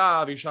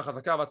חזקה, ואישה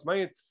חזקה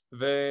ועצמאית,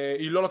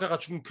 והיא לא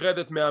לקחת שום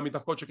קרדיט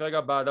מהמתאבקות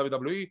שכרגע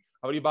ב-WWE,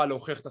 אבל היא באה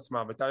להוכיח את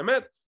עצמה, ואת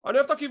האמת, אני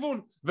אוהב את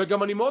הכיוון,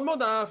 וגם אני מאוד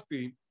מאוד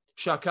אהבתי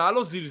שהקהל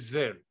לא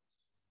זלזל,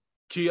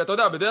 כי אתה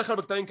יודע, בדרך כלל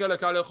בקטעים כאלה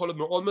הקהל יכול להיות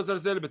מאוד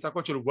מזלזל,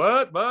 בצעקות של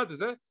what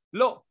וזה,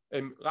 לא,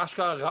 הם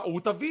אשכרה ראו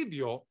את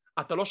הוידאו,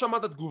 אתה לא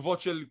שמעת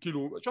תגובות של,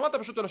 כאילו, שמעת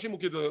פשוט אנשים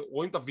כאילו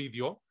רואים את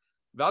הוידאו,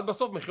 ועד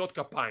בסוף מחיאות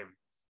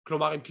כפיים.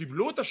 כלומר, הם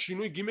קיבלו את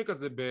השינוי גימיק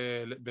הזה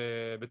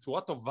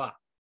בצורה טובה,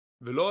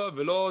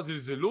 ולא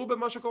זלזלו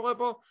במה שקורה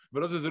פה,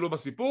 ולא זלזלו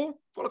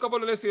בסיפור, כל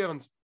הכבוד ללייסי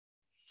אבנס.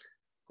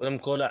 קודם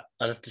כל,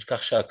 אל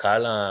תשכח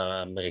שהקהל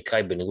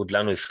האמריקאי, בניגוד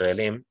לנו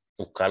ישראלים,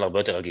 הוא קהל הרבה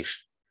יותר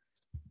רגיש.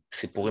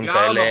 סיפורים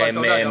כאלה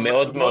הם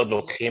מאוד מאוד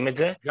לוקחים את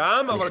זה.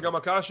 גם, אבל גם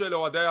הקהל של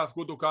אוהדי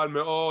ההיאבקות הוא קהל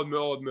מאוד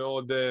מאוד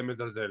מאוד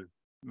מזלזל.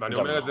 ואני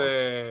אומר את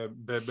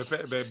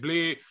זה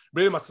בלי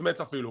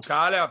למצמץ אפילו.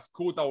 קהל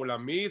ההיאבקות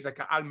העולמי זה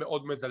קהל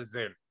מאוד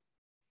מזלזל.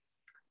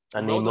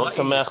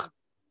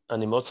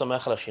 אני מאוד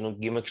שמח על השינוי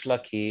גימיק שלה,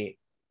 כי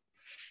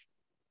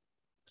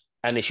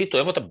אני אישית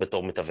אוהב אותה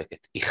בתור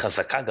מתאבקת. היא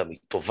חזקה גם, היא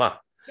טובה.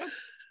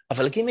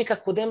 אבל הגימיק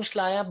הקודם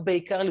שלה היה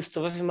בעיקר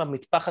להסתובב עם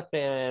המטפחת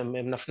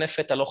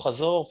מנפנפת הלוך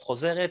חזור,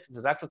 חוזרת,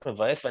 וזה היה קצת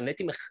מבאס, ואני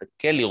הייתי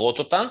מחכה לראות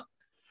אותה,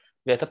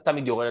 והייתה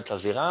תמיד יורדת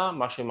לזירה,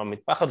 משהו עם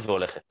המטפחת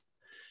והולכת.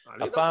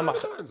 הפעם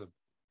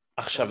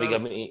עכשיו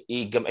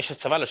היא גם אשת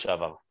צבא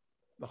לשעבר.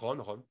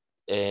 נכון.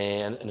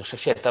 אני חושב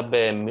שהיא הייתה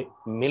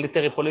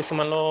במיליטרי פוליס,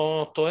 אם אני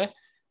לא טועה,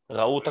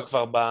 ראו אותה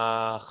כבר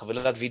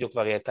בחבילת וידאו,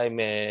 כבר היא הייתה עם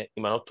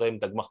אני לא טועה, עם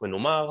דגמח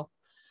מנומר,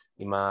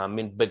 עם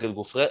המין בגד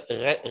גוף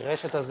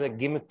רשת הזה,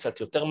 גימיק קצת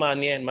יותר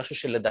מעניין, משהו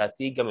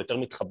שלדעתי גם יותר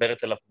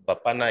מתחברת אליו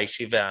בפן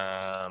האישי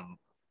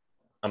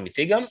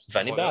והאמיתי גם,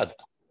 ואני בעד.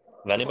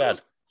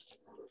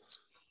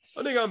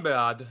 אני גם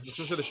בעד, אני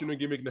חושב שזה שינוי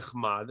גימיק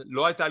נחמד,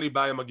 לא הייתה לי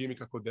בעיה עם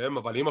הגימיק הקודם,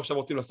 אבל אם עכשיו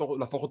רוצים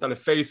להפוך אותה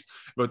לפייס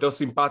ויותר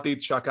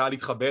סימפטית שהקהל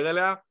יתחבר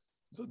אליה,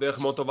 זו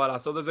דרך מאוד טובה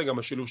לעשות את זה, גם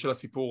השילוב של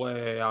הסיפור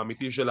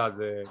האמיתי שלה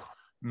זה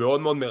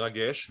מאוד מאוד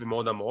מרגש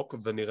ומאוד עמוק,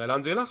 ונראה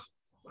לאן זה ילך,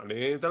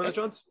 אני אתן לזה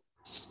צ'אנס.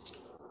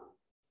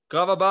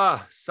 קרב הבא,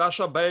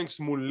 סאשה בנקס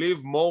מול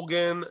ליב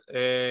מורגן,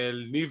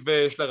 ליב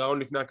יש לה רעיון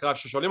לפני הקרב,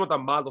 ששואלים אותה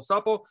מה את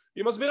עושה פה,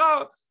 היא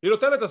מסבירה, היא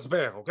נותנת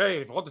הסבר, אוקיי?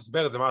 לפחות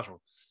הסבר זה משהו.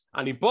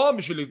 אני פה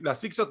בשביל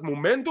להשיג קצת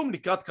מומנטום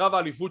לקראת קרב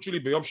האליפות שלי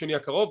ביום שני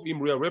הקרוב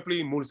עם ריה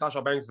ריפלי מול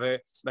סאשה בנקס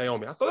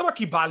ונאומי. אז אתה יודע מה?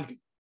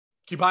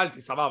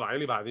 קיבלתי, סבבה, אין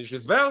לי בעיה, יש לי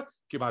הסבר,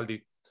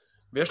 קיבלתי.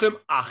 ויש להם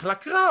אחלה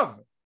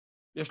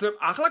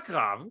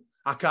קרב,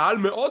 הקהל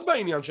מאוד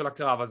בעניין של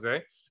הקרב הזה,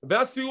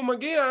 והסיום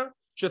מגיע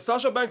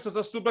שסאשה בנקס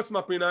עושה סופלקס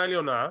מהפינה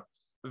העליונה,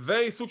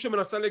 והיא סוג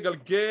שמנסה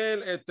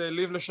לגלגל את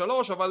ליב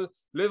לשלוש, אבל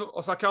ליב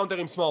עושה קאונטר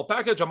עם סמול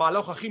פאקג',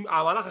 המהלך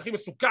הכי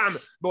מסוכן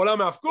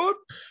בעולם ההיאבקות,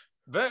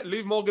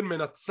 וליב מורגן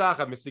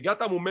מנצחת, משיגה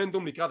את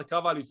המומנטום לקראת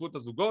הקרב האליפות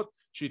הזוגות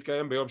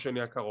שיתקיים ביום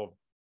שני הקרוב.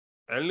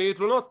 אין לי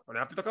תלונות, אני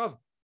אהבתי את הקרב.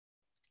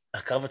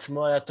 הקרב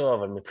עצמו היה טוב,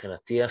 אבל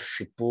מבחינתי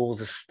הסיפור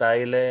זה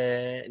סטייל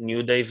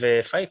ניו דיי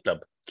ופייט קלאב,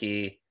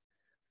 כי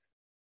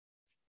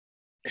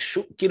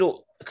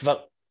כאילו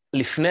כבר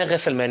לפני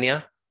רסלמניה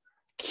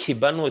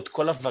קיבלנו את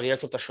כל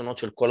הווריאציות השונות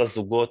של כל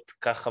הזוגות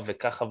ככה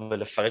וככה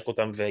ולפרק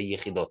אותם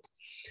ויחידות.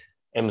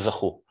 הם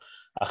זכו.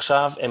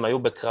 עכשיו הם היו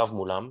בקרב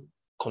מולם,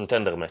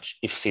 קונטנדר מאץ',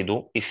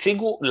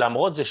 השיגו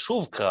למרות זה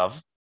שוב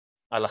קרב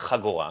על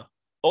החגורה,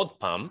 עוד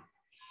פעם,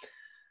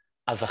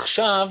 אז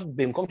עכשיו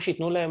במקום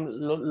שיתנו להם,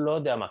 לא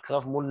יודע מה,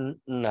 קרב מול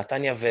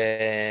נתניה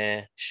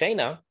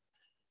ושיינה,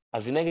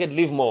 אז היא נגד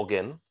ליב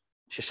מורגן,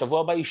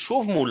 ששבוע הבא היא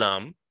שוב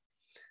מולם,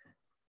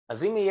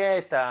 אז אם יהיה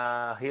את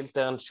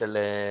ההילטרן של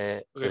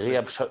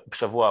ריה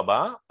בשבוע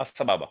הבא, אז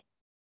סבבה.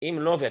 אם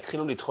לא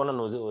ויתחילו לדחון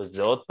לנו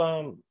זה עוד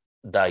פעם,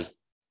 די.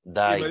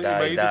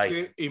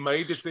 אם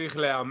הייתי צריך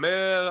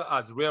להיאמר,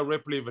 אז ריה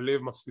ריפלי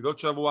וליב מפסידות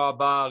שבוע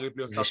הבא,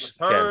 ריפלי עושה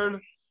טרן,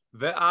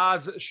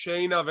 ואז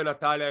שיינה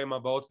ונטליה עם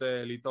הבאות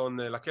לטעון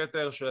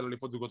לכתר של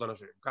אליפות זוגות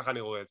אנשים. ככה אני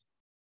רואה את זה.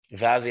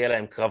 ואז יהיה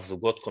להם קרב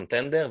זוגות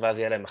קונטנדר, ואז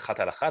יהיה להם אחת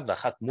על אחת,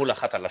 ואחת מול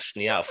אחת על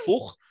השנייה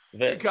הפוך.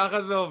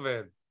 ככה זה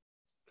עובד.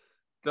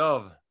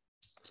 טוב.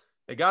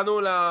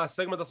 הגענו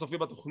לסגמנט הסופי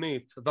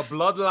בתוכנית, The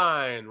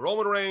Bloodline,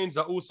 רומן ריינס,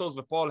 האוסוס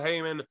ופול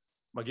היימן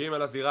מגיעים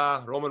אל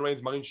הזירה, רומן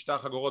ריינס מרים שתי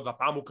החגורות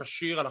והפעם הוא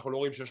קשיר, אנחנו לא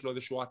רואים שיש לו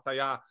איזשהו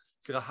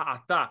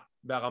העתה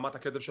בהרמת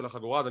הכתב של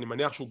החגורה, אז אני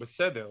מניח שהוא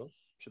בסדר,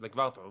 שזה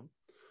כבר טוב.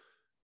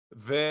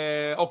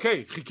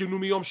 ואוקיי, חיכינו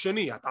מיום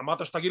שני, אתה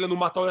אמרת שתגיד לנו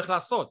מה אתה הולך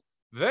לעשות,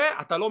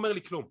 ואתה לא אומר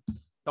לי כלום.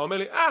 אתה אומר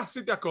לי,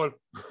 עשיתי הכל,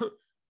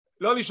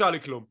 לא נשאר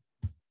לי כלום.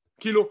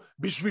 כאילו,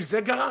 בשביל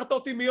זה גררת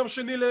אותי מיום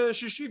שני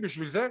לשישי,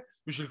 בשביל זה,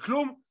 בשביל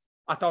כלום,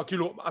 אתה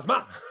כאילו, אז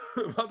מה?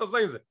 מה אתה עושה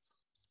עם זה?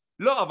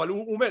 לא, אבל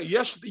הוא אומר,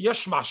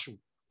 יש משהו.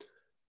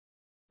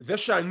 זה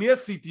שאני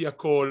עשיתי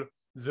הכל,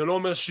 זה לא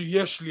אומר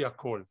שיש לי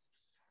הכל.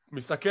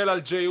 מסתכל על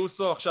ג'יי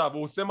אוסו עכשיו,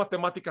 הוא עושה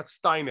מתמטיקת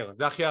סטיינר,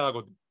 זה הכי הרג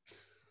אותי.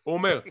 הוא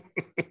אומר,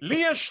 לי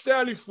יש שתי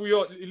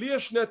אליפויות, לי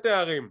יש שני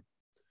תארים.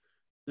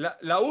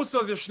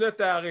 לאוסוס יש שני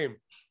תארים.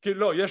 כאילו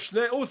לא, יש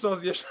שני אוסוס,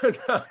 יש שני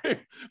תארים.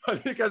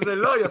 אני כזה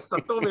לא, יש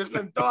סטור ויש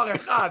להם תואר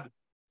אחד.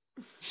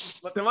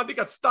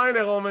 מתמטיקת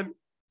סטיינר, רומן.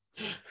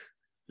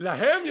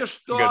 להם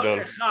יש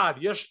תואר אחד,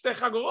 יש שתי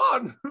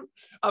חגורות,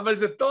 אבל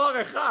זה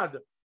תואר אחד.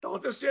 אתה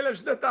רוצה שיהיה להם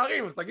שני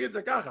תארים, אז תגיד את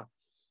זה ככה.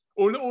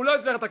 הוא לא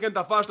יצטרך לתקן את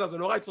הפשלה, זה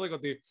נורא יצריק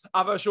אותי,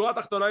 אבל השורה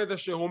התחתונה היא זה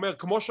שהוא אומר,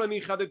 כמו שאני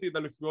איחדתי את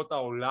אליפויות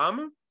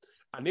העולם,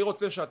 אני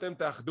רוצה שאתם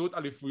תאחדו את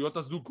אליפויות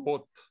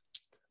הזוגות.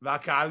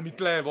 והקהל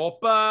מתלהב,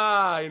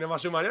 הופה, הנה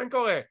משהו מעניין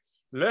קורה.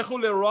 לכו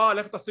לרוע,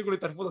 לכו תשיגו לי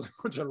את אליפות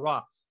הזוגות של רוע.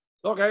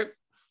 אוקיי,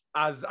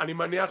 אז אני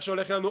מניח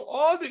שהולך לנו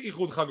עוד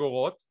איחוד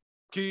חגורות,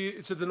 כי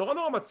שזה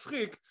נורא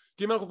מצחיק,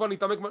 כי אם אנחנו כבר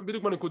נתעמק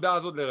בדיוק בנקודה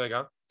הזאת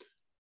לרגע,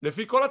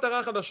 לפי כל אתרי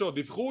החדשות,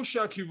 דיווחו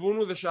שהכיוון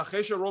הוא זה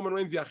שאחרי שרומן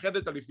ריינס יאחד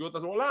את אליפויות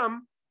העולם,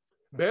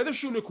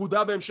 באיזשהו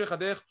נקודה בהמשך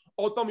הדרך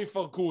עוד פעם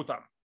יפרקו אותם.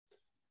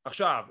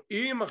 עכשיו,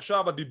 אם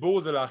עכשיו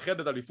הדיבור זה לאחד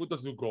את אליפות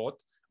הזוגות,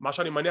 מה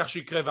שאני מניח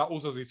שיקרה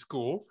והאוסוס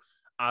יזכו,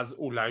 אז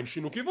אולי הם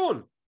שינו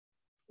כיוון.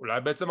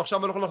 אולי בעצם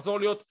עכשיו אנחנו נחזור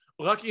להיות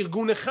רק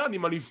ארגון אחד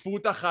עם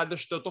אליפות אחת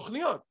לשתי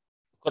תוכניות.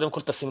 קודם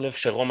כל תשים לב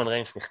שרומן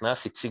ריינס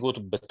נכנס, הציגו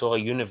אותו בתור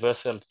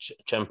ה-Universal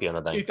Champion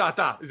עדיין. היא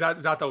טעתה,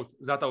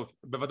 זה הטעות.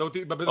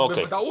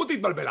 בוודאות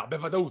התבלבלה,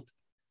 בוודאות.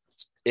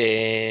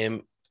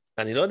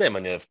 אני לא יודע אם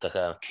אני אוהב את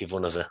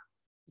הכיוון הזה.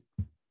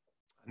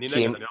 אני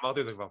נגד, אני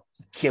אמרתי את זה כבר.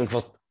 כי הם כבר...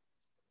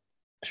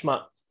 שמע,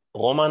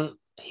 רומן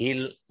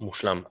היל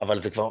מושלם,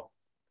 אבל זה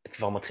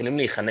כבר מתחילים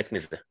להיחנק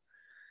מזה.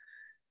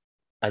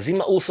 אז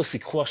אם האוסוס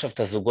ייקחו עכשיו את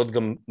הזוגות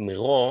גם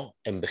מרו,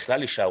 הם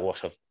בכלל יישארו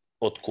עכשיו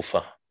עוד תקופה.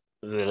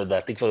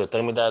 ולדעתי כבר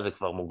יותר מדי, זה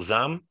כבר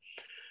מוגזם.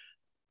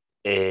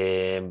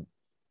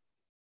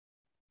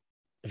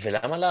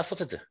 ולמה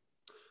לעשות את זה?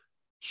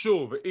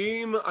 שוב,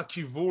 אם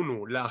הכיוון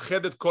הוא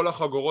לאחד את כל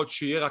החגורות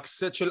שיהיה רק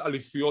סט של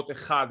אליפויות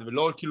אחד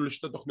ולא כאילו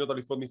לשתי תוכניות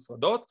אליפות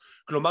נפרדות,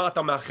 כלומר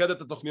אתה מאחד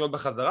את התוכניות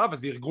בחזרה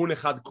וזה ארגון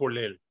אחד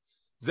כולל.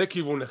 זה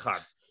כיוון אחד.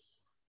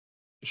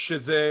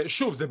 שזה,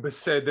 שוב, זה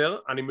בסדר,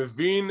 אני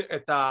מבין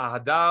את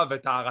ההדה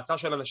ואת ההרצה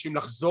של אנשים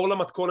לחזור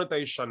למתכונת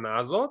הישנה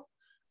הזאת,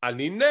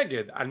 אני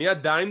נגד, אני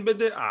עדיין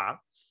בדעה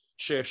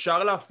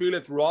שאפשר להפעיל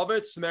את רוע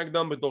ואת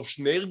סמאקדאון בתור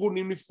שני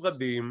ארגונים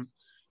נפרדים,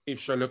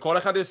 שלכל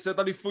אחד יש סט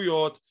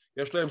אליפויות,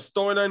 יש להם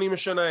סטורי ליינים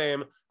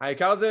משנהם,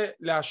 העיקר זה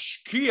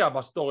להשקיע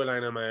בסטורי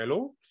ליינים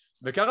האלו,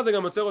 וככה זה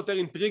גם יוצר יותר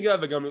אינטריגה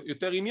וגם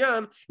יותר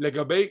עניין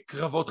לגבי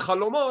קרבות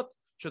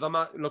חלומות, שאתה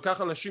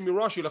לוקח אנשים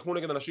מרוע שילחמו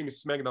נגד אנשים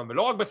מסמאקדאון,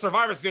 ולא רק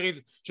בסרווייבר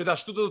סיריז, שזה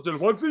השטות הזאת של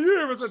once a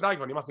year וזה, די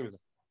כבר, נמאס מזה,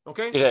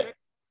 אוקיי? תראה,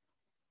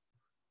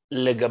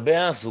 לגבי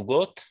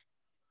הזוגות,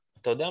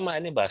 אתה יודע מה,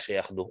 אין לי בעיה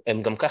שיחדו,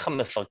 הם גם ככה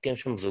מפרקים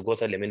שם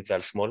זוגות על ימין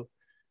ועל שמאל,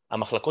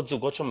 המחלקות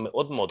זוגות שם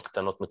מאוד מאוד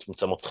קטנות,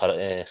 מצומצמות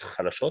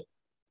חלשות,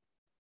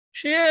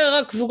 שיהיה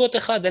רק זוגות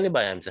אחד, אין לי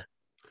בעיה עם זה.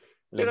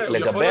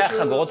 לגבי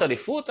החגורות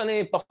אליפות,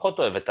 אני פחות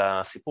אוהב את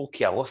הסיפור,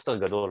 כי הרוסטר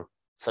גדול,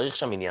 צריך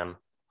שם עניין.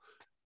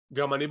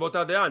 גם אני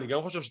באותה דעה, אני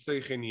גם חושב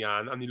שצריך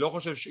עניין, אני לא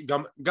חושב,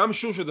 גם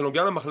שוב שזה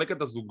נוגע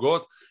למחלקת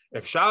הזוגות,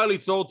 אפשר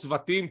ליצור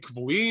צוותים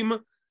קבועים,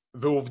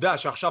 ועובדה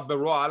שעכשיו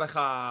ברוע היה לך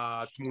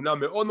תמונה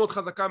מאוד מאוד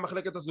חזקה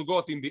במחלקת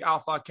הזוגות, עם The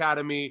Alpha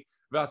Academy,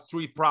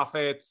 וה-Street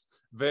Profits,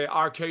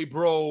 ו-RK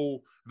Bro,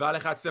 והיה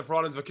לך את סף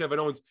רולינס וקווין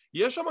אורנס,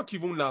 יש שם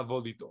כיוון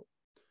לעבוד איתו.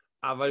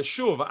 אבל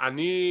שוב,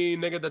 אני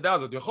נגד הדעה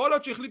הזאת, יכול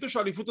להיות שהחליטו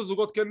שאליפות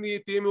הזוגות כן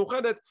תהיה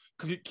מאוחדת,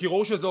 כי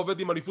ראו שזה עובד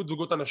עם אליפות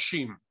זוגות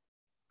אנשים.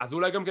 אז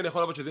אולי גם כן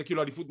יכול להיות שזה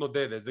כאילו אליפות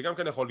נודדת, זה גם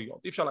כן יכול להיות,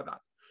 אי אפשר לדעת.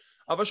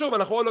 אבל שוב,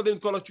 אנחנו לא יודעים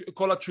את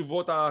כל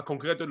התשובות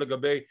הקונקרטיות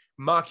לגבי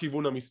מה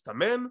הכיוון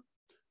המסתמן,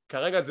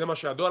 כרגע זה מה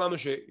שידוע לנו,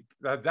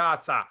 שזה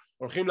ההצעה,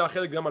 הולכים לאחד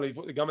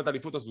גם את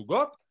אליפות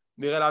הזוגות,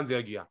 נראה לאן זה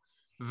יגיע.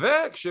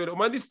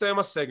 וכשעומד להסתיים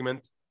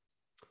הסגמנט,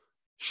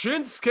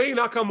 שינסקי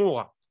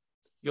נקמורה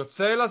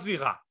יוצא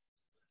לזירה,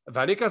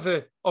 ואני כזה,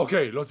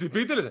 אוקיי, לא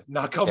ציפיתי לזה,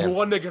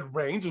 נקמורה נגד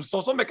ריינס, הוא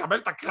סוף סוף מקבל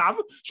את הקרב,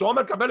 שהוא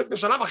מקבל לפני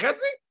שנה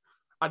וחצי?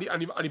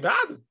 אני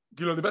בעד,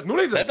 כאילו אני בעד, תנו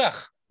לי את זה.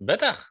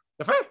 בטח.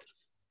 יפה.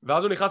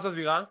 ואז הוא נכנס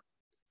לזירה,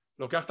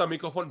 לוקח את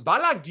המיקרופון, בא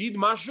להגיד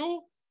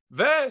משהו,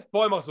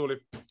 ופה הם הרסו לי.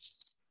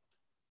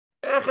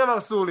 איך הם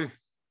הרסו לי?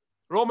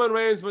 רומן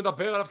ריינס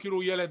מדבר עליו כאילו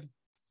הוא ילד.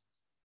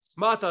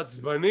 מה אתה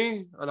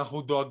עצבני?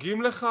 אנחנו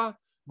דואגים לך?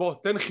 בוא,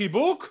 תן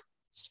חיבוק,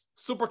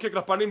 סופר קיק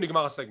לפנים,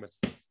 נגמר הסגמנט.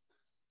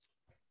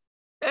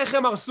 איך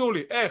הם הרסו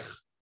לי?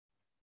 איך?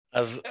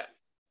 אז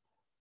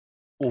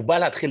הוא בא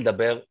להתחיל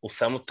לדבר, הוא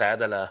שם את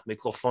היד על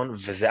המיקרופון,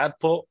 וזה עד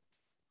פה,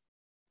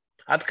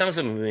 עד כמה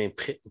זה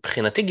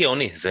מבחינתי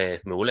גאוני, זה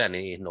מעולה,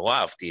 אני נורא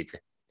אהבתי את זה.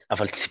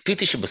 אבל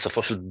ציפיתי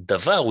שבסופו של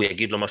דבר הוא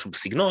יגיד לו משהו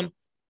בסגנון,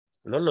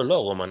 לא,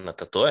 רומן,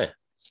 אתה טועה,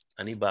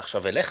 אני בא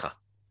עכשיו אליך.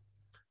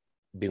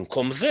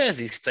 במקום זה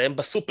יסתיים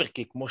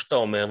בסופרקיק, כמו שאתה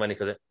אומר, ואני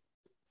כזה,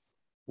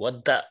 what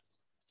the...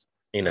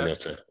 הנה אני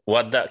יוצא.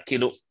 what the...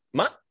 כאילו,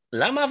 מה?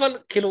 למה אבל,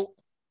 כאילו...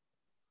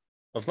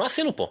 אז מה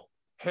עשינו פה?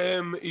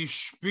 הם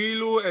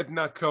השפילו את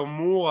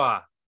נקמורה.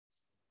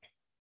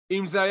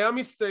 אם זה היה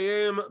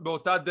מסתיים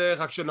באותה דרך,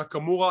 רק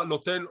שנקמורה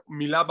נותן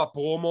מילה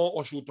בפרומו,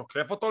 או שהוא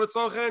תוקף אותו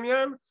לצורך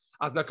העניין,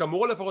 אז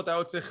נקמורה לפחות היה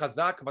יוצא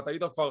חזק, ואתה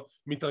היית כבר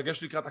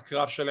מתרגש לקראת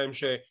הקרב שלהם,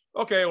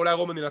 שאוקיי, אולי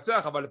רומן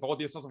ינצח, אבל לפחות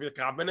יהיה סוף סוף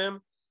קרב ביניהם.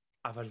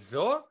 אבל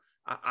זו,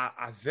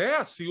 זה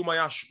הסיום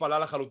היה השפלה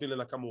לחלוטין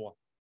לנקמורה.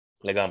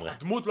 לגמרי.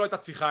 הדמות לא הייתה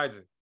צריכה את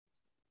זה.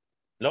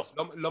 לא.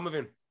 לא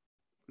מבין.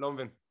 לא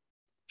מבין.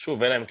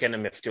 שוב, אלא אם כן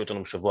הם יפתיעו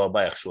אותנו בשבוע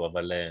הבא איכשהו,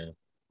 אבל...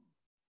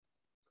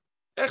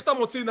 איך אתה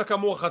מוציא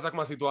נקמורה חזק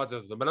מהסיטואציה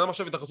הזאת? בן אדם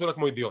עכשיו יתחסו לה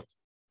כמו אידיוט.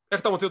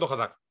 איך אתה מוציא אותו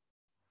חזק?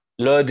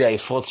 לא יודע,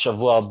 יפרוץ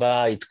שבוע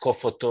הבא,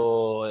 יתקוף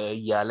אותו,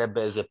 יעלה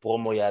באיזה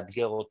פרומו,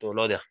 יאתגר אותו,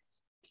 לא יודע.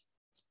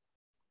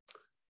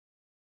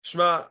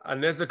 שמע,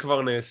 הנזק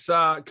כבר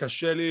נעשה,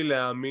 קשה לי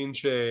להאמין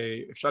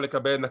שאפשר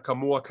לקבל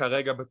נקמורה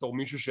כרגע בתור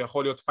מישהו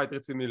שיכול להיות פייט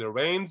רציני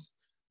לריינס.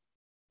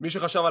 מי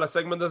שחשב על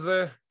הסגמנט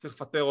הזה, צריך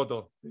לפטר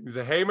אותו. אם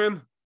זה היימן,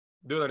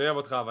 דוד, אני אוהב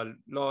אותך, אבל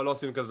לא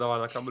עושים כזה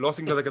דבר, לא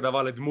עושים כזה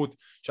כדבר לדמות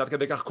שעד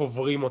כדי כך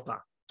קוברים אותה.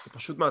 זה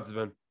פשוט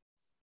מעצבן.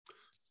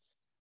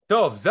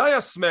 טוב, זה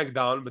היה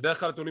סמאקדאון, בדרך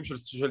כלל הטיעונים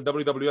של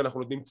WWE אנחנו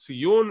נותנים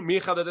ציון,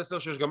 מ-1 עד 10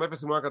 שיש גם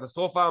 0 אם הוא היה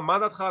קטסטרופה, מה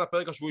דעתך על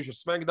הפרק השבועי של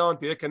סמאקדאון,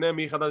 תהיה כנה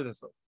מ-1 עד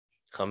 10.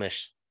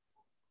 5.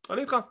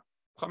 אני איתך,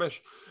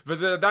 5.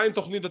 וזה עדיין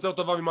תוכנית יותר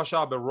טובה ממה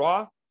שהיה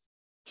ברוע,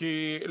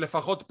 כי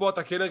לפחות פה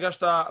אתה כן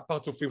הרגשת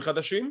פרצופים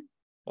חדשים.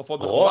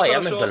 רוע היה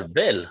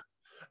מבלבל.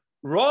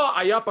 רוע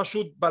היה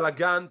פשוט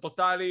בלגן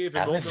טוטלי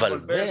ומאוד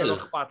מבלבל ולא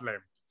אכפת להם.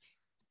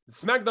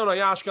 סמאקדאון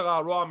היה אשכרה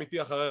רוע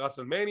אמיתי אחרי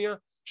רסלמניה,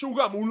 שהוא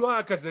גם, הוא לא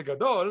היה כזה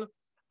גדול,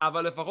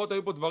 אבל לפחות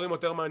היו פה דברים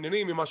יותר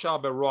מעניינים ממה שהיה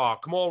ברוע,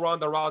 כמו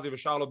רונדה ראוזי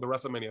ושרלוט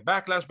ברסלמניה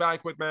בקלאש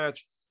בהיאבקות מאץ',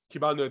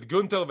 קיבלנו את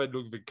גונטר ואת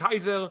לודוויג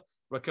קייזר,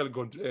 רקל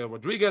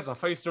רודריגז,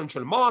 הפייסטרן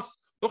של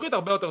מוס, תוכנית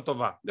הרבה יותר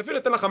טובה. לפי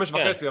ניתן לה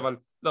 5.5, אבל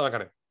זה רק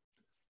אני.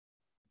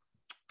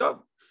 טוב.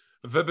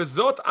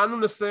 ובזאת אנו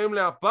נסיים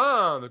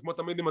להפעם, וכמו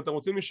תמיד אם אתם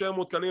רוצים להישאר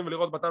מעודכנים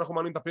ולראות מתי אנחנו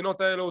מעלים את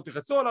הפינות האלו,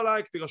 תחצו על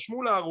הלייק,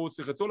 תירשמו לערוץ,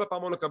 תחצו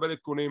לפעמון לקבל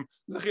עדכונים,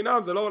 זה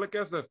חינם, זה לא עולה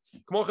כסף.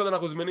 כמו כן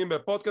אנחנו זמינים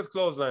בפודקאסט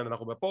קלוזליין,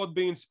 אנחנו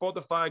בפודבין,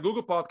 ספוטיפיי,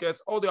 גוגל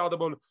פודקאסט, אודיו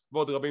אודיבול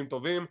ועוד רבים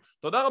טובים.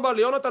 תודה רבה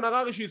ליונתן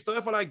הררי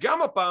שהצטרף עליי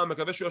גם הפעם,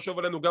 מקווה שהוא יושב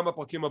עלינו גם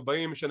בפרקים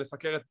הבאים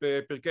שנסקרת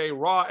בפרקי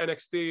Raw,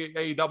 NXT,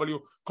 AEW,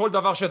 כל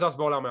דבר שזז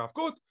בעולם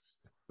ההיאבקות.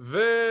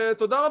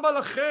 ותודה רבה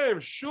לכם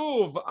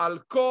שוב על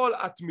כל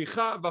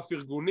התמיכה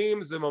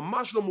והפרגונים, זה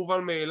ממש לא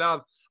מובן מאליו.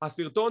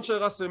 הסרטון של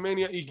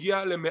רסלמניה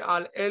הגיע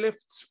למעל 1,000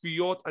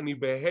 צפיות, אני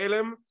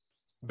בהלם,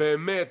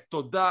 באמת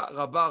תודה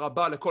רבה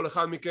רבה לכל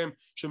אחד מכם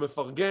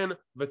שמפרגן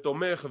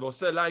ותומך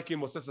ועושה לייקים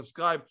ועושה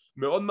סאבסקרייב,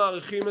 מאוד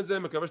מעריכים את זה,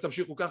 מקווה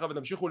שתמשיכו ככה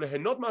ותמשיכו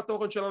ליהנות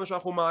מהתוכן שלנו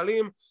שאנחנו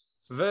מעלים,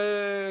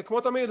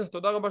 וכמו תמיד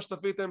תודה רבה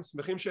שצפיתם,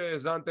 שמחים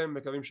שהאזנתם,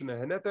 מקווים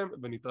שנהנתם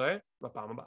ונתראה בפעם הבאה.